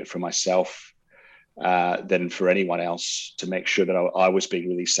more doing it for myself than for anyone else, to make sure that I was being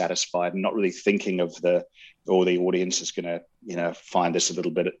really satisfied and not really thinking of the audience is going to find this a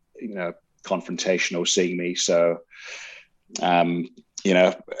little bit confrontational, seeing me so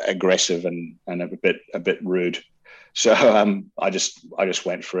aggressive and a bit rude. So I just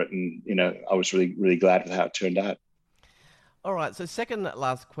went for it, and I was really, really glad with how it turned out. All right, so second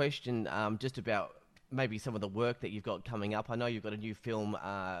last question, just about maybe some of the work that you've got coming up. I know you've got a new film,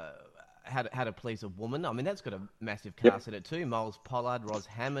 How to Please a Woman. I mean, that's got a massive cast in it too. Miles Pollard, Ros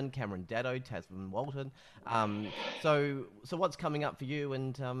Hammond, Cameron Daddo, Tasman Walton. So what's coming up for you?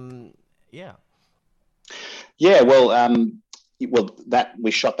 And yeah. Yeah, that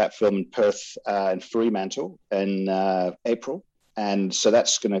we shot that film in Perth and Fremantle in April, and so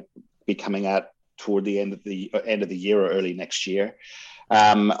that's going to be coming out toward the end of the year or early next year.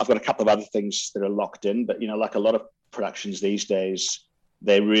 I've got a couple of other things that are locked in, but like a lot of productions these days,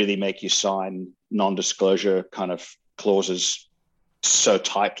 they really make you sign non-disclosure kind of clauses so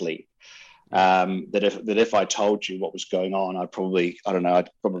tightly that if I told you what was going on, I'd probably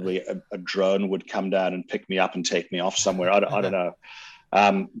a drone would come down and pick me up and take me off somewhere. I don't know.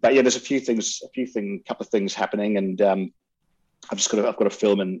 But yeah, there's a couple of things happening, and I've got a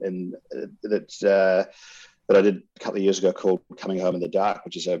film in that I did a couple of years ago called Coming Home in the Dark,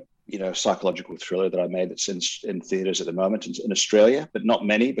 which is a psychological thriller that I made that's in theaters at the moment in Australia, but not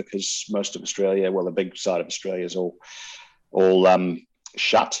many, because most of Australia, well, the big side of Australia is all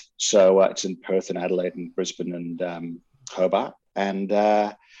shut. So it's in Perth and Adelaide and Brisbane and Hobart. And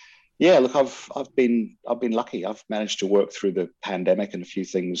look, I've been lucky. I've managed to work through the pandemic and a few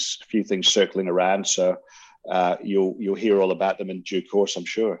things circling around. So you'll hear all about them in due course, I'm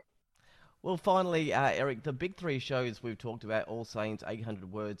sure. Well, finally, Erik, the big three shows we've talked about, All Saints,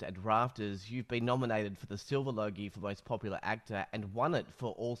 800 Words, and Rafters, you've been nominated for the Silver Logie for Most Popular Actor and won it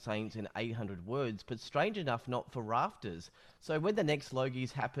for All Saints and 800 Words, but strange enough, not for Rafters. So when the next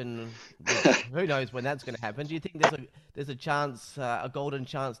Logies happen, who knows when that's going to happen, do you think there's a chance, a golden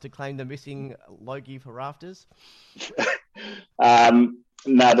chance to claim the missing Logie for Rafters?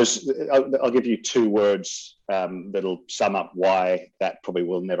 No, I'll give you two words that'll sum up why that probably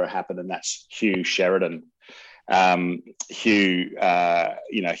will never happen, and that's Hugh Sheridan. Hugh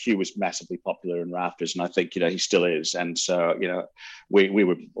was massively popular in Rafters, and I think he still is. And so we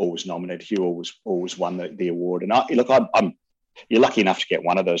were always nominated. Hugh always won the award. And you're lucky enough to get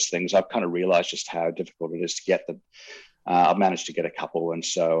one of those things. I've kind of realized just how difficult it is to get them. I've managed to get a couple, and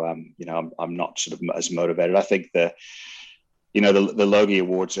so I'm not sort of as motivated. I think the Logie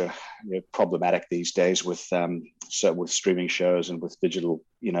Awards are problematic these days with streaming shows and with digital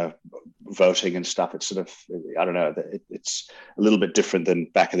voting and stuff. It's sort of, I don't know, it's a little bit different than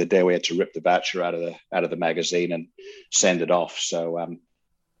back in the day. We had to rip the voucher out of the magazine and send it off. So and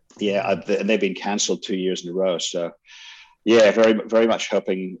they've been cancelled 2 years in a row. So yeah, very, very much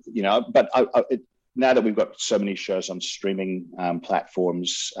hoping, but now that we've got so many shows on streaming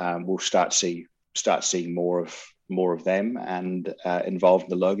platforms, we'll start seeing more of them and involved in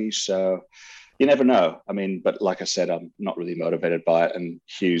the Logies. So you never know. I mean, but like I said, I'm not really motivated by it. And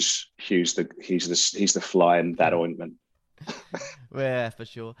he's the fly in that ointment. Yeah, for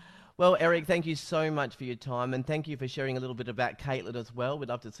sure. Well, Erik, thank you so much for your time, and thank you for sharing a little bit about Caitlin as well. We'd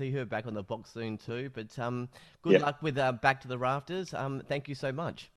love to see her back on the box soon too. But good luck with Back to the Rafters. Thank you so much.